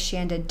hold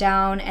Shanda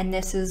down, and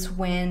this is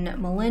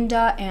when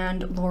Melinda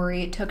and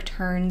Lori took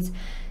turns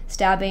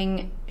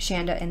stabbing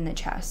Shanda in the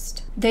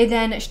chest. They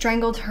then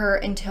strangled her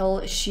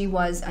until she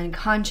was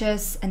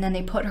unconscious, and then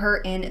they put her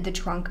in the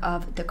trunk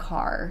of the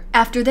car.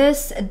 After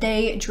this,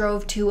 they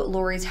drove to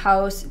Lori's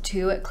house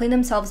to clean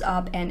themselves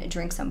up and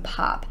drink some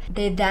pop.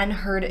 They then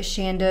heard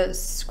Shanda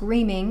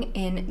screaming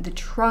in the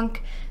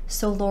trunk,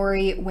 so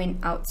Lori went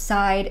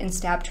outside and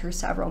stabbed her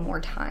several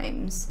more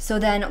times. So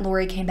then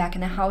Lori came back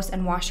in the house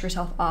and washed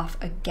herself off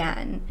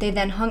again. They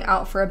then hung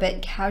out for a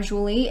bit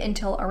casually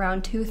until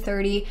around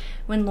 2:30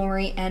 when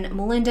Lori and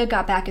Melinda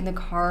got back in the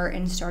car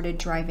and started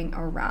driving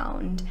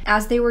around.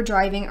 As they were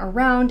driving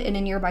around in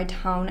a nearby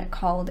town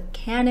called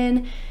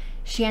Cannon,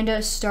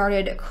 Shanda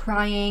started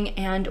crying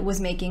and was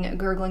making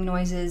gurgling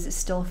noises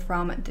still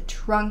from the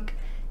trunk.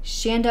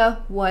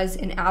 Shanda was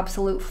an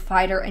absolute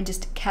fighter and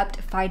just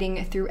kept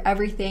fighting through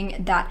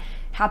everything that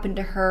happened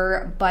to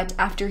her, but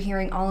after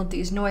hearing all of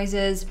these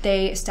noises,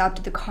 they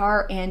stopped the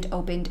car and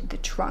opened the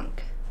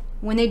trunk.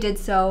 When they did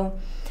so,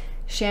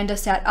 Shanda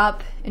sat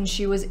up and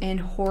she was in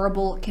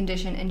horrible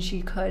condition and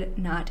she could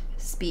not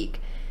speak.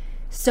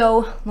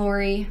 So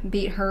Lori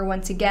beat her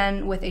once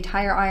again with a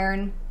tire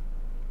iron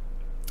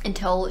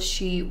until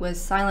she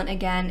was silent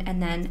again,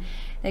 and then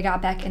they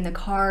got back in the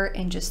car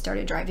and just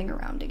started driving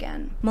around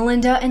again.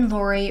 Melinda and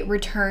Lori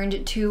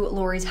returned to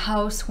Lori's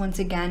house once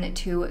again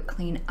to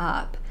clean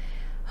up.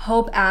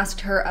 Hope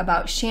asked her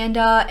about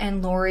Shanda,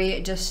 and Lori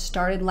just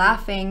started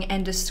laughing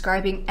and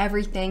describing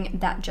everything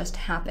that just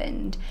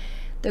happened.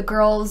 The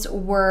girls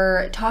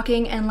were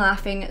talking and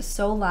laughing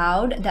so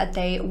loud that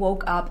they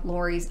woke up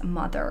Lori's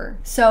mother.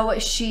 So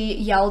she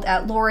yelled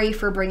at Lori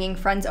for bringing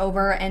friends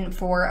over and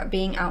for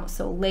being out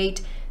so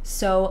late.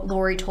 So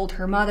Lori told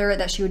her mother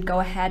that she would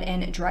go ahead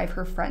and drive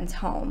her friends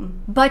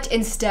home. But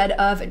instead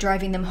of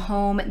driving them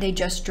home, they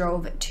just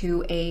drove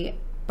to a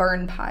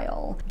burn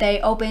pile. They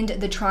opened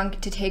the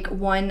trunk to take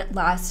one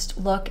last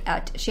look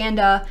at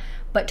Shanda,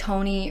 but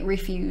Tony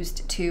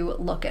refused to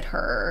look at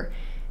her.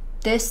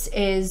 This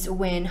is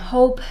when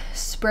Hope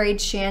sprayed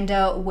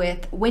Shanda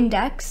with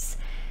Windex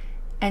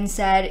and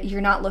said,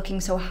 "You're not looking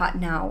so hot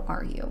now,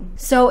 are you?"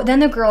 So then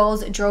the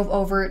girls drove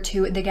over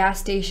to the gas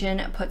station,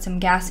 put some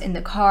gas in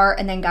the car,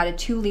 and then got a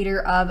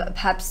 2-liter of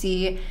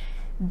Pepsi.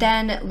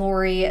 Then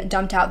Lori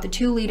dumped out the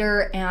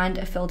 2-liter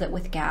and filled it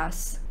with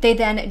gas. They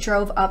then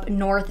drove up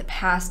north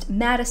past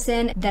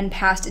Madison, then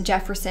past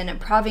Jefferson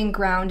Proving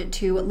Ground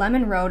to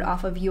Lemon Road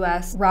off of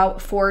US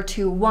Route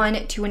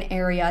 421 to an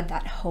area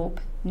that Hope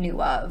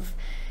knew of.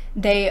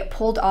 They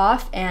pulled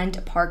off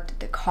and parked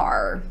the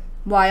car.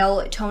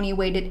 While Tony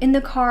waited in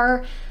the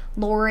car,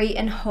 Lori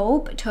and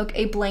Hope took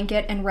a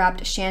blanket and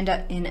wrapped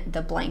Shanda in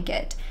the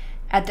blanket.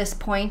 At this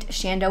point,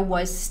 Shanda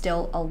was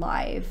still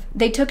alive.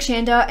 They took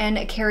Shanda and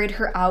carried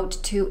her out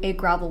to a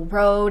gravel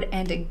road,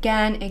 and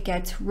again, it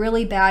gets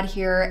really bad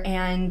here,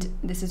 and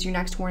this is your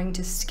next warning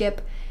to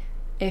skip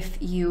if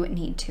you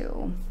need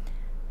to.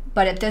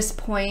 But at this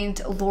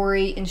point,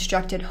 Lori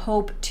instructed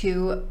Hope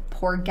to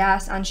pour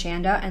gas on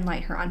Shanda and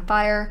light her on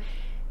fire,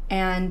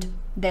 and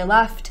they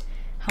left.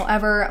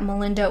 However,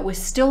 Melinda was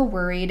still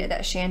worried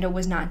that Shanda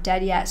was not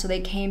dead yet, so they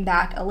came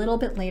back a little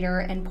bit later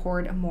and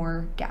poured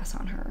more gas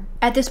on her.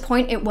 At this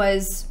point, it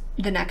was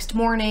the next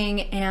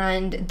morning,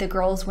 and the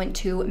girls went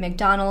to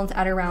McDonald's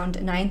at around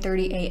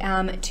 9:30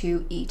 a.m.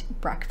 to eat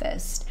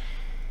breakfast.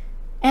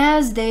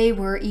 As they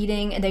were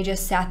eating, they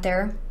just sat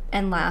there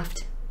and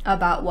laughed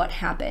about what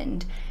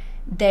happened.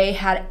 They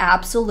had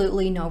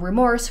absolutely no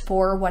remorse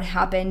for what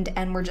happened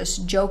and were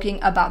just joking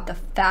about the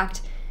fact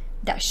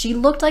that she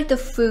looked like the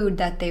food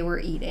that they were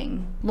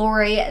eating.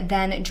 Lori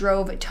then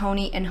drove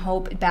Tony and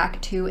Hope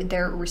back to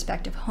their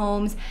respective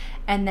homes,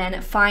 and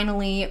then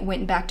finally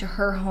went back to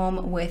her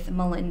home with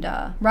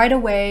Melinda. Right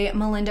away,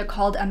 Melinda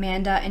called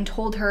Amanda and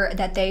told her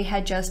that they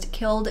had just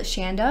killed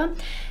Shanda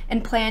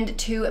and planned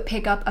to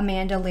pick up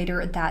Amanda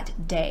later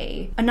that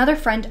day. Another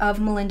friend of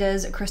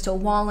Melinda's, Crystal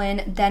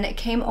Wallen, then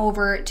came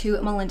over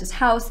to Melinda's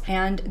house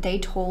and they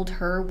told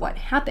her what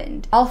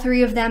happened. All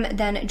three of them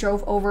then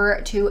drove over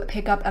to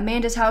pick up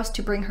Amanda's house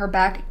to bring her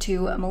back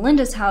to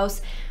Melinda's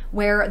house,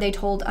 where they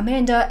told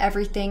Amanda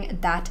everything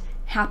that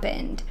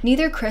happened.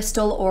 Neither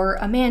Crystal or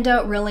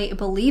Amanda really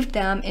believed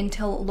them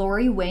until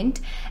Lori went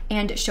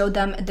and showed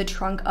them the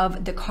trunk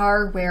of the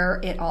car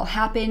where it all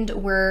happened,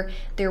 where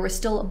there was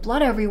still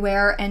blood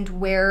everywhere and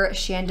where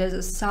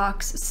Shanda's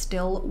socks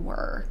still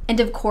were. And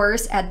of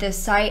course, at this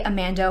sight,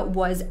 Amanda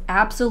was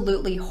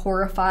absolutely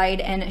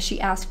horrified and she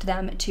asked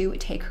them to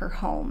take her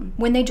home.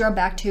 When they drove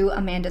back to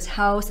Amanda's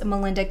house,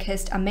 Melinda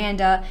kissed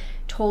Amanda,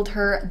 told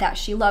her that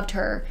she loved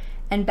her,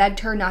 and begged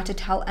her not to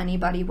tell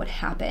anybody what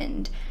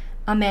happened.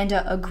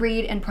 Amanda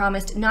agreed and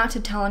promised not to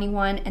tell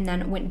anyone, and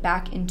then went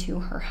back into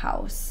her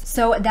house.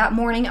 So that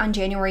morning on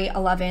January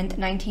 11th,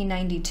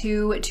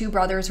 1992, two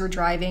brothers were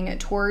driving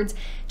towards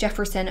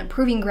Jefferson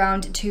Proving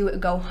Ground to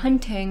go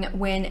hunting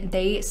when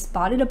they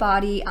spotted a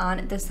body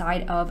on the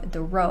side of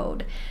the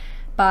road.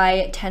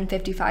 By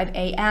 10:55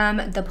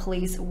 a.m., the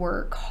police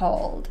were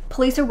called.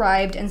 Police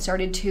arrived and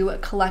started to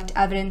collect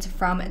evidence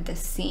from the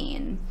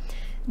scene.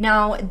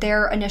 Now,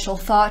 their initial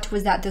thought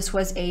was that this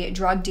was a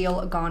drug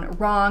deal gone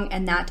wrong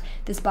and that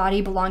this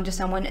body belonged to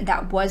someone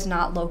that was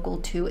not local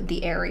to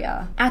the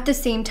area. At the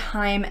same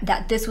time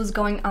that this was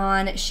going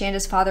on,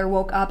 Shanda's father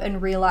woke up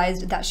and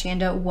realized that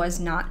Shanda was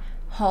not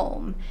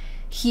home.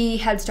 He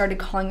had started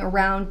calling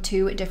around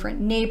to different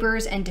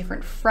neighbors and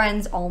different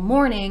friends all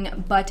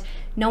morning, but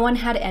no one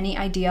had any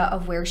idea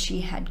of where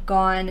she had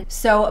gone.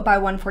 So by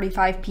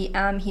 1:45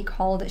 p.m., he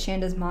called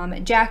Shanda's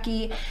mom,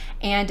 Jackie,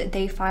 and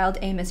they filed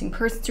a missing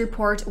persons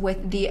report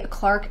with the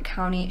Clark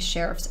County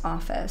Sheriff's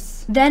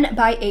Office. Then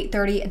by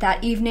 8:30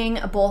 that evening,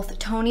 both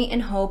Tony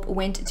and Hope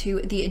went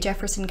to the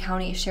Jefferson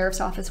County Sheriff's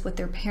Office with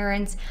their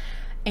parents,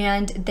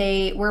 and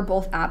they were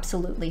both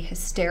absolutely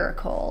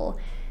hysterical.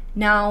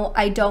 Now,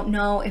 I don't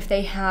know if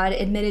they had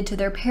admitted to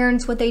their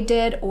parents what they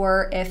did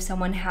or if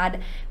someone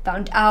had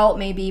found out,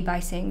 maybe by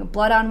seeing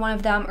blood on one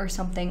of them or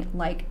something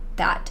like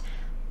that.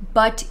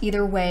 But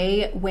either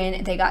way,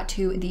 when they got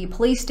to the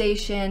police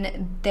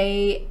station,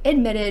 they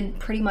admitted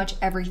pretty much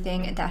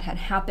everything that had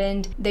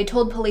happened. They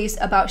told police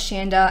about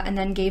Shanda and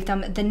then gave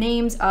them the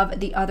names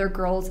of the other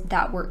girls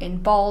that were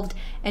involved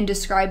and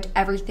described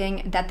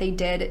everything that they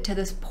did to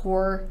this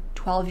poor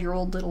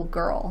 12-year-old little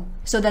girl.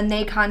 So then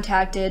they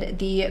contacted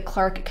the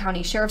Clark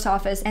County Sheriff's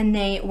Office and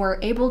they were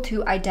able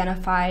to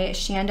identify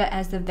Shanda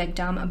as the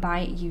victim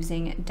by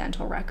using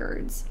dental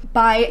records.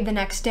 By the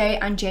next day,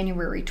 on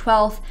January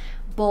 12th,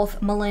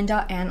 both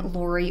Melinda and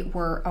Lori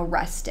were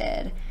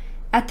arrested.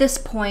 At this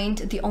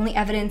point, the only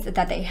evidence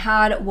that they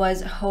had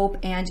was Hope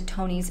and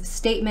Tony's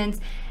statements,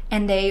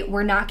 and they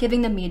were not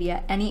giving the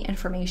media any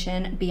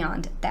information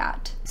beyond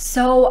that.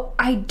 So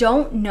I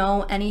don't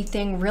know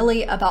anything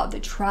really about the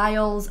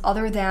trials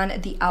other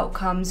than the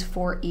outcomes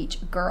for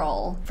each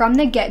girl. From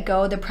the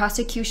get-go, the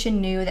prosecution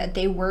knew that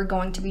they were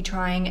going to be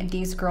trying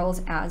these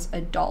girls as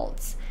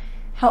adults.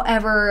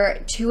 However,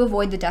 to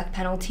avoid the death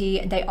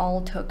penalty, they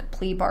all took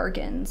plea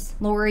bargains.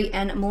 Lori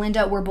and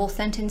Melinda were both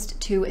sentenced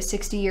to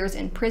 60 years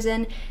in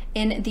prison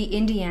in the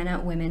Indiana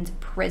Women's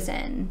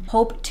Prison.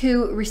 Hope,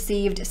 too,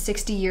 received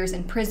 60 years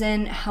in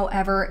prison.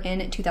 However,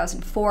 in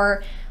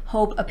 2004,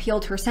 Hope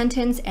appealed her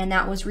sentence and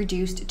that was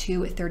reduced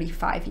to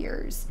 35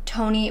 years.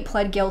 Tony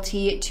pled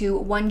guilty to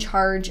one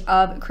charge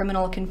of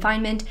criminal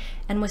confinement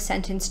and was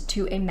sentenced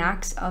to a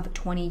max of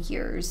 20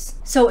 years.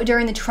 So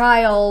during the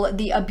trial,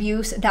 the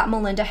abuse that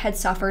Melinda had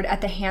suffered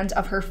at the hands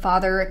of her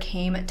father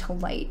came to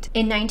light.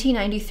 In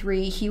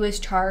 1993, he was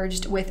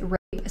charged with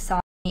rape,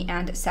 sodomy,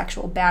 and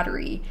sexual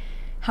battery.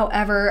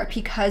 However,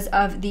 because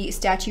of the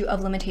statute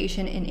of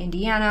limitation in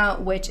Indiana,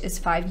 which is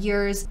 5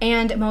 years,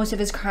 and most of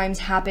his crimes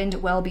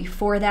happened well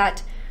before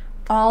that,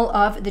 all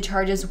of the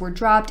charges were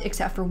dropped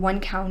except for one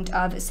count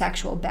of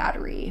sexual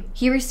battery.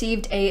 He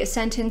received a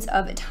sentence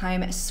of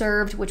time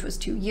served, which was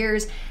 2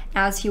 years,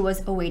 as he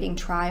was awaiting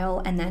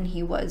trial, and then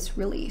he was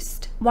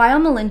released. While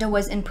Melinda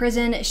was in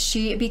prison,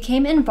 she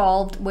became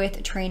involved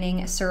with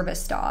training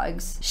service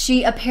dogs.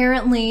 She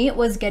apparently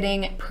was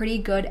getting pretty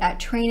good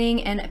at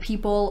training, and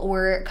people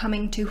were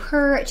coming to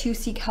her to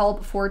seek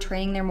help for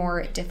training their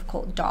more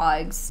difficult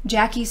dogs.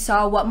 Jackie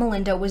saw what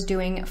Melinda was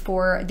doing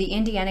for the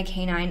Indiana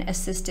Canine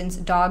Assistance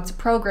Dogs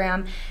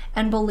program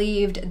and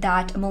believed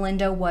that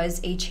Melinda was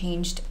a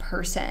changed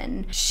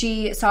person.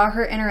 She saw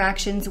her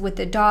interactions with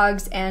the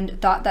dogs and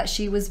thought that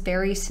she was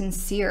very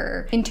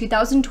sincere. In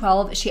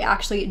 2012, she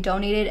actually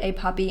donated a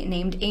puppy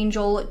named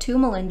Angel to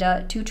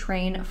Melinda to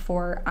train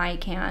for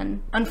ICANN.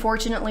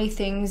 Unfortunately,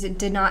 things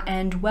did not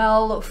end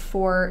well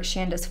for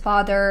Shanda's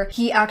father.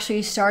 He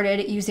actually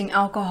started using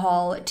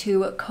alcohol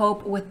to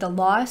cope with the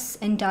loss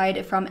and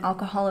died from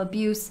alcohol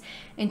abuse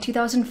in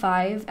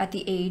 2005 at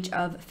the age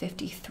of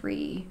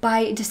 53.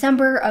 By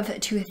December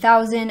of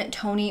 2000,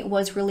 Tony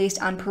was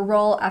released on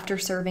parole after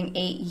serving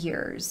 8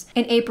 years.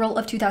 In April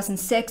of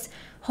 2006,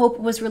 Hope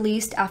was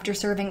released after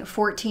serving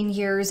 14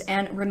 years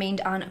and remained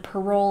on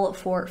parole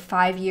for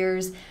 5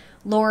 years.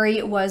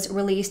 Lori was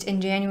released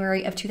in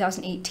January of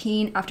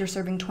 2018 after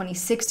serving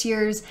 26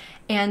 years,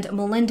 and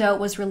Melinda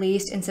was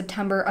released in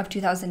September of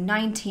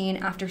 2019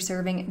 after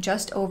serving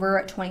just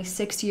over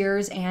 26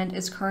 years and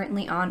is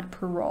currently on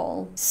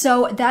parole.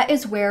 So that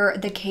is where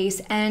the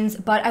case ends,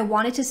 but I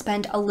wanted to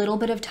spend a little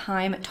bit of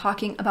time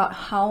talking about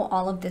how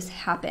all of this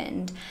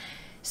happened.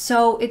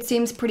 So it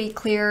seems pretty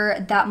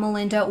clear that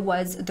Melinda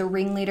was the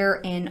ringleader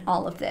in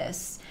all of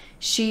this.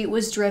 She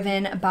was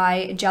driven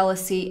by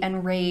jealousy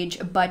and rage,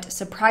 but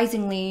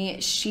surprisingly,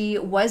 she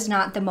was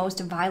not the most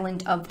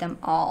violent of them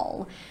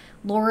all.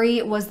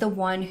 Lori was the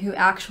one who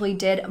actually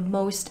did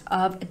most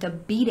of the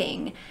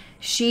beating.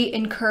 She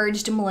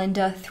encouraged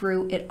Melinda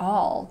through it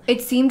all.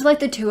 It seemed like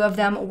the two of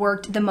them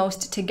worked the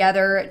most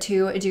together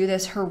to do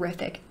this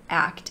horrific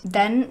act.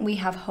 Then we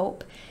have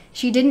Hope.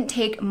 She didn't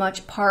take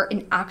much part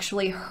in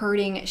actually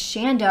hurting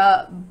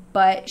Shanda,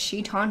 but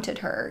she taunted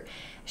her.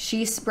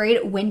 She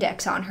sprayed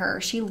Windex on her.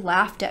 She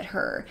laughed at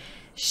her.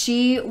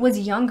 She was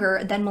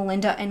younger than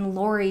Melinda and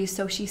Lori,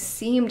 so she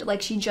seemed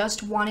like she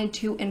just wanted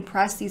to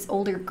impress these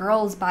older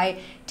girls by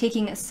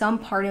taking some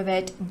part of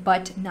it,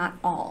 but not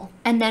all.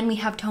 And then we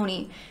have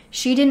Toni.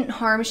 She didn't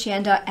harm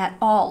Shanda at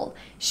all.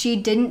 She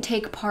didn't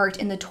take part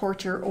in the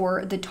torture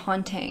or the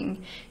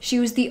taunting. She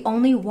was the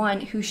only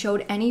one who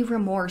showed any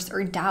remorse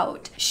or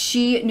doubt.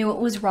 She knew it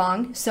was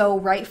wrong, so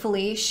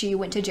rightfully she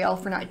went to jail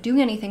for not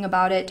doing anything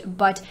about it,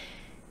 but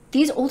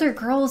these older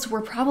girls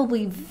were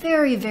probably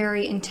very,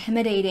 very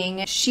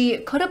intimidating. She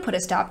could have put a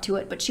stop to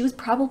it, but she was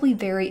probably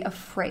very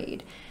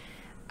afraid.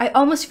 I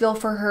almost feel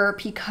for her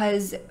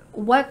because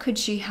what could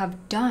she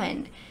have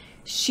done?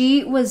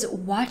 She was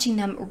watching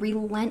them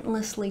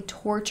relentlessly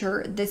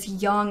torture this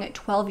young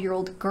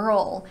 12-year-old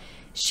girl.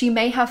 She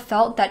may have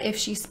felt that if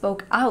she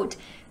spoke out,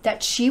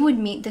 that she would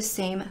meet the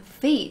same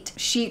fate.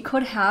 She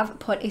could have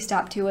put a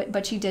stop to it,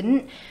 but she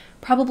didn't,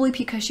 probably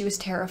because she was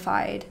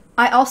terrified.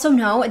 I also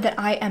know that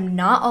I am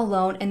not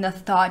alone in the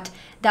thought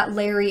that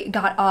Larry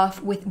got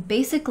off with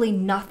basically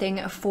nothing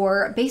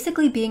for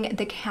basically being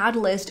the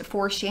catalyst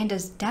for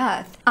Shanda's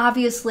death.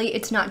 Obviously,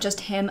 it's not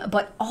just him,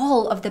 but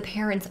all of the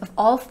parents of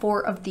all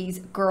 4 of these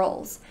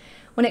girls.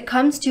 When it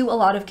comes to a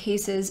lot of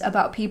cases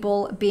about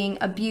people being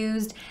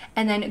abused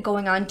and then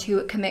going on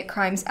to commit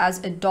crimes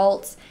as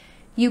adults,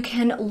 you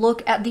can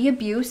look at the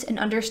abuse and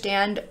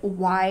understand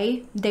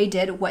why they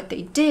did what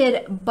they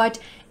did, but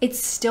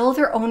it's still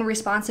their own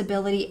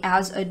responsibility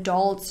as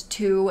adults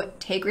to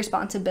take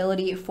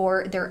responsibility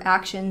for their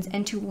actions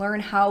and to learn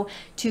how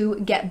to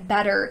get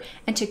better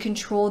and to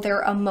control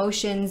their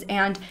emotions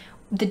and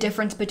the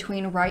difference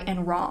between right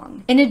and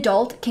wrong. An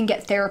adult can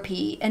get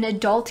therapy. An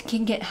adult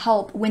can get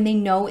help when they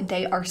know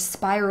they are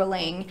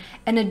spiraling.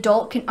 An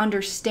adult can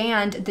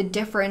understand the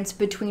difference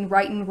between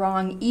right and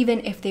wrong,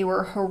 even if they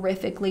were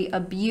horrifically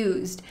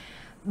abused.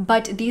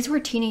 But these were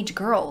teenage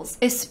girls,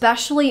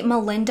 especially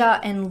Melinda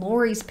and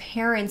Lori's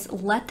parents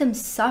let them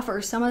suffer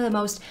some of the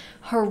most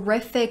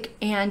horrific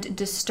and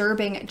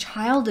disturbing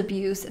child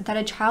abuse that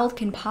a child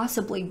can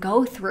possibly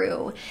go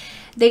through.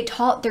 They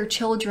taught their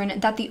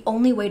children that the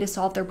only way to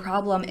solve their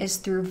problem is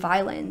through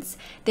violence.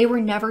 They were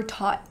never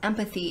taught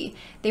empathy.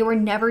 They were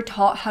never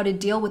taught how to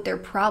deal with their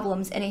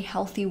problems in a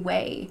healthy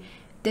way.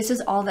 This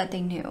is all that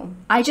they knew.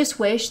 I just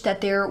wish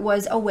that there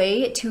was a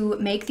way to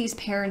make these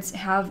parents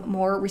have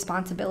more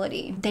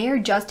responsibility. They are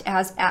just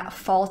as at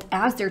fault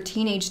as their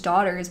teenage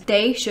daughters.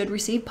 They should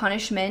receive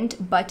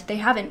punishment, but they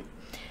haven't.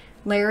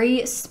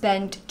 Larry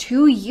spent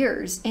 2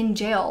 years in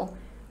jail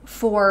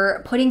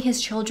for putting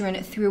his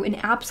children through an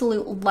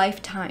absolute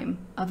lifetime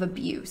of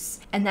abuse,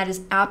 and that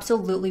is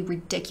absolutely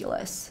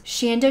ridiculous.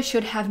 Shanda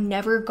should have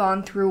never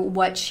gone through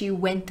what she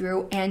went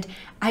through, and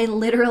I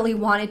literally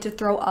wanted to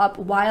throw up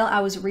while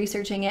I was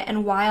researching it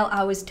and while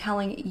I was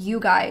telling you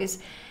guys.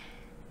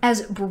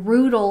 As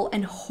brutal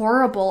and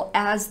horrible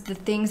as the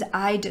things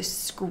I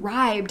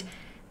described,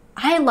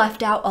 I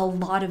left out a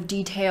lot of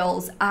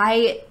details.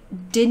 I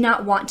did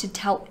not want to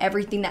tell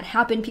everything that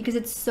happened because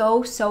it's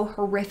so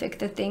horrific,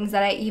 the things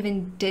that I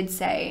even did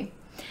say.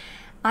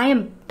 I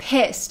am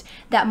pissed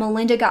that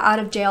Melinda got out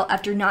of jail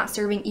after not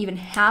serving even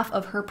half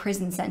of her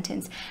prison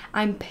sentence.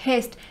 I'm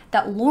pissed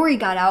that Lori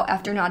got out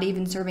after not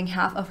even serving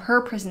half of her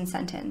prison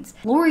sentence.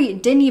 Lori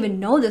didn't even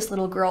know this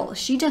little girl.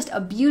 She just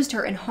abused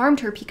her and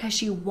harmed her because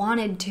she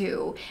wanted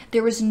to.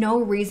 There was no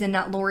reason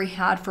that Lori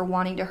had for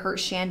wanting to hurt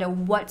Shanda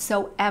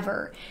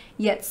whatsoever.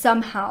 Yet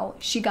somehow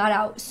she got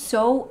out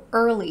so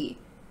early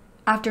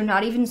after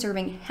not even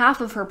serving half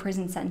of her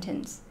prison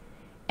sentence.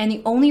 And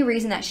the only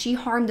reason that she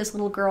harmed this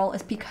little girl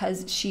is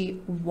because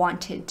she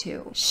wanted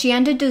to.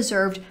 Shanda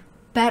deserved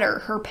better.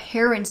 Her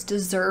parents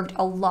deserved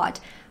a lot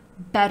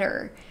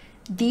better.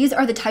 These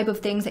are the type of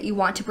things that you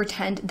want to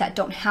pretend that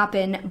don't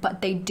happen,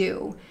 but they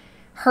do.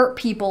 Hurt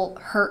people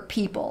hurt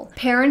people.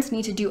 Parents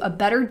need to do a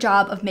better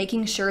job of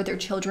making sure their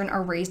children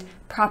are raised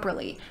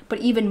properly. But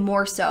even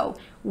more so,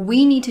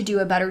 we need to do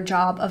a better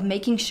job of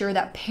making sure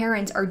that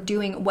parents are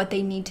doing what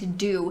they need to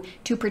do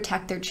to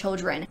protect their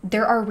children.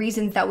 There are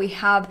reasons that we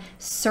have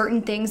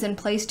certain things in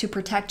place to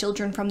protect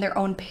children from their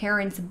own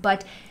parents,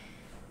 but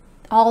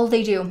all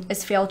they do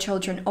is fail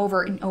children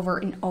over and over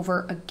and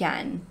over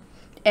again.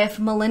 If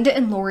Melinda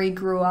and Lori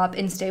grew up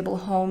in stable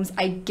homes,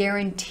 I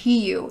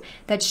guarantee you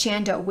that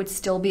Shanda would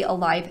still be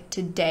alive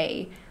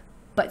today.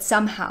 But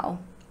somehow,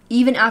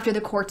 even after the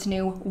courts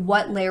knew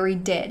what Larry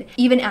did,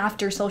 even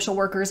after social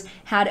workers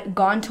had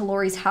gone to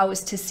Lori's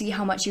house to see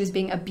how much she was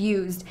being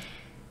abused,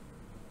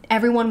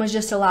 everyone was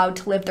just allowed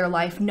to live their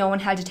life. No one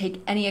had to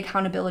take any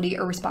accountability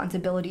or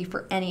responsibility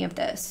for any of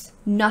this.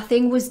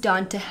 Nothing was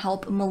done to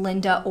help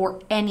Melinda or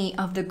any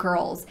of the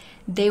girls.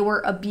 They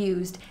were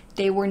abused,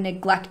 they were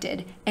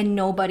neglected, and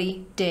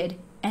nobody did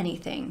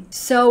anything.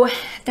 So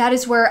that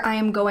is where I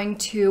am going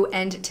to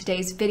end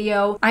today's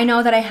video. I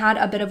know that I had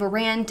a bit of a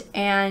rant,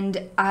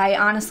 and I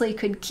honestly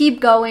could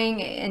keep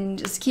going and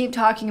just keep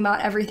talking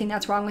about everything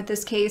that's wrong with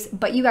this case,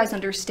 but you guys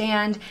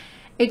understand.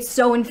 It's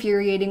so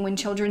infuriating when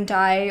children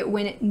die,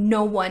 when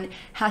no one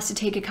has to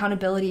take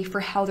accountability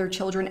for how their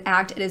children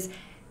act. It is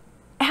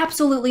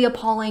absolutely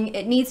appalling.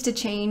 It needs to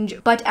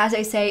change. But as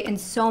I say in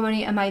so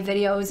many of my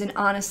videos, and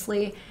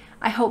honestly,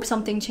 I hope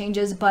something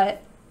changes,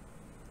 but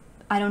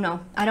I don't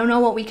know. I don't know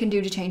what we can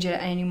do to change it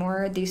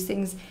anymore. These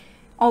things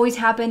always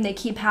happen, they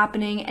keep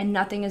happening, and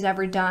nothing is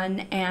ever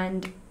done.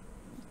 And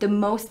the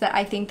most that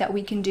I think that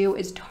we can do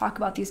is talk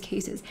about these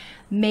cases,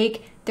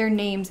 make their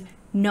names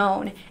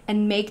known,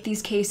 and make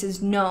these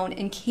cases known,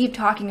 and keep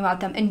talking about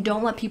them, and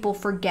don't let people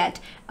forget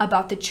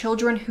about the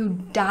children who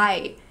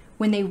die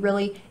when they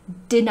really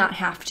did not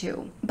have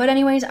to. But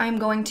anyways, I'm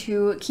going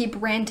to keep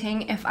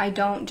ranting if I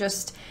don't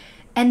just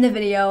end the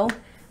video.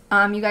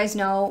 You guys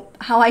know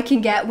how I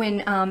can get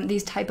when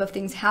these type of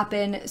things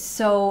happen.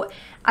 So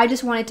I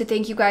just wanted to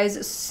thank you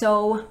guys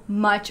so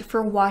much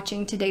for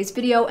watching today's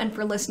video and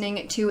for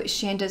listening to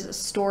Shanda's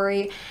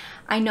story.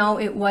 I know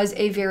it was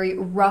a very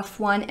rough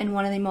one and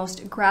one of the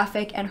most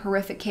graphic and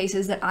horrific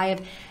cases that I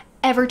have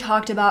ever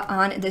talked about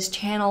on this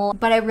channel,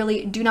 but I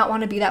really do not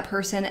want to be that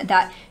person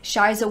that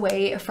shies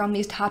away from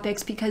these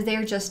topics because they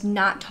are just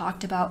not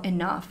talked about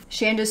enough.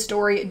 Shanda's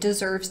story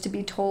deserves to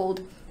be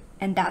told,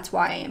 and that's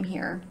why I am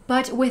here.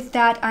 But with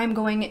that, I'm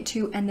going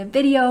to end the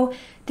video.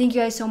 Thank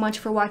you guys so much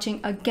for watching.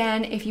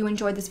 Again, if you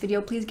enjoyed this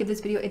video, please give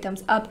this video a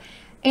thumbs up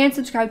and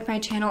subscribe to my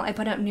channel. I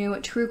put out new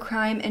true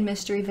crime and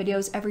mystery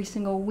videos every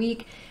single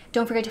week.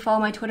 Don't forget to follow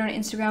my Twitter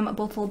and Instagram.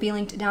 Both will be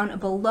linked down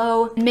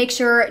below. Make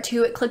sure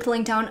to click the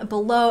link down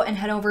below and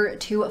head over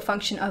to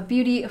Function of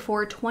Beauty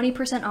for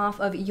 20% off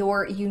of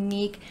your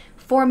unique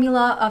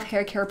formula of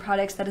hair care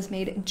products that is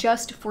made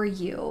just for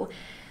you.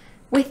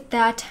 With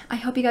that, I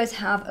hope you guys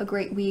have a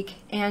great week,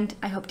 and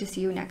I hope to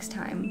see you next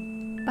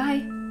time.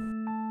 Bye!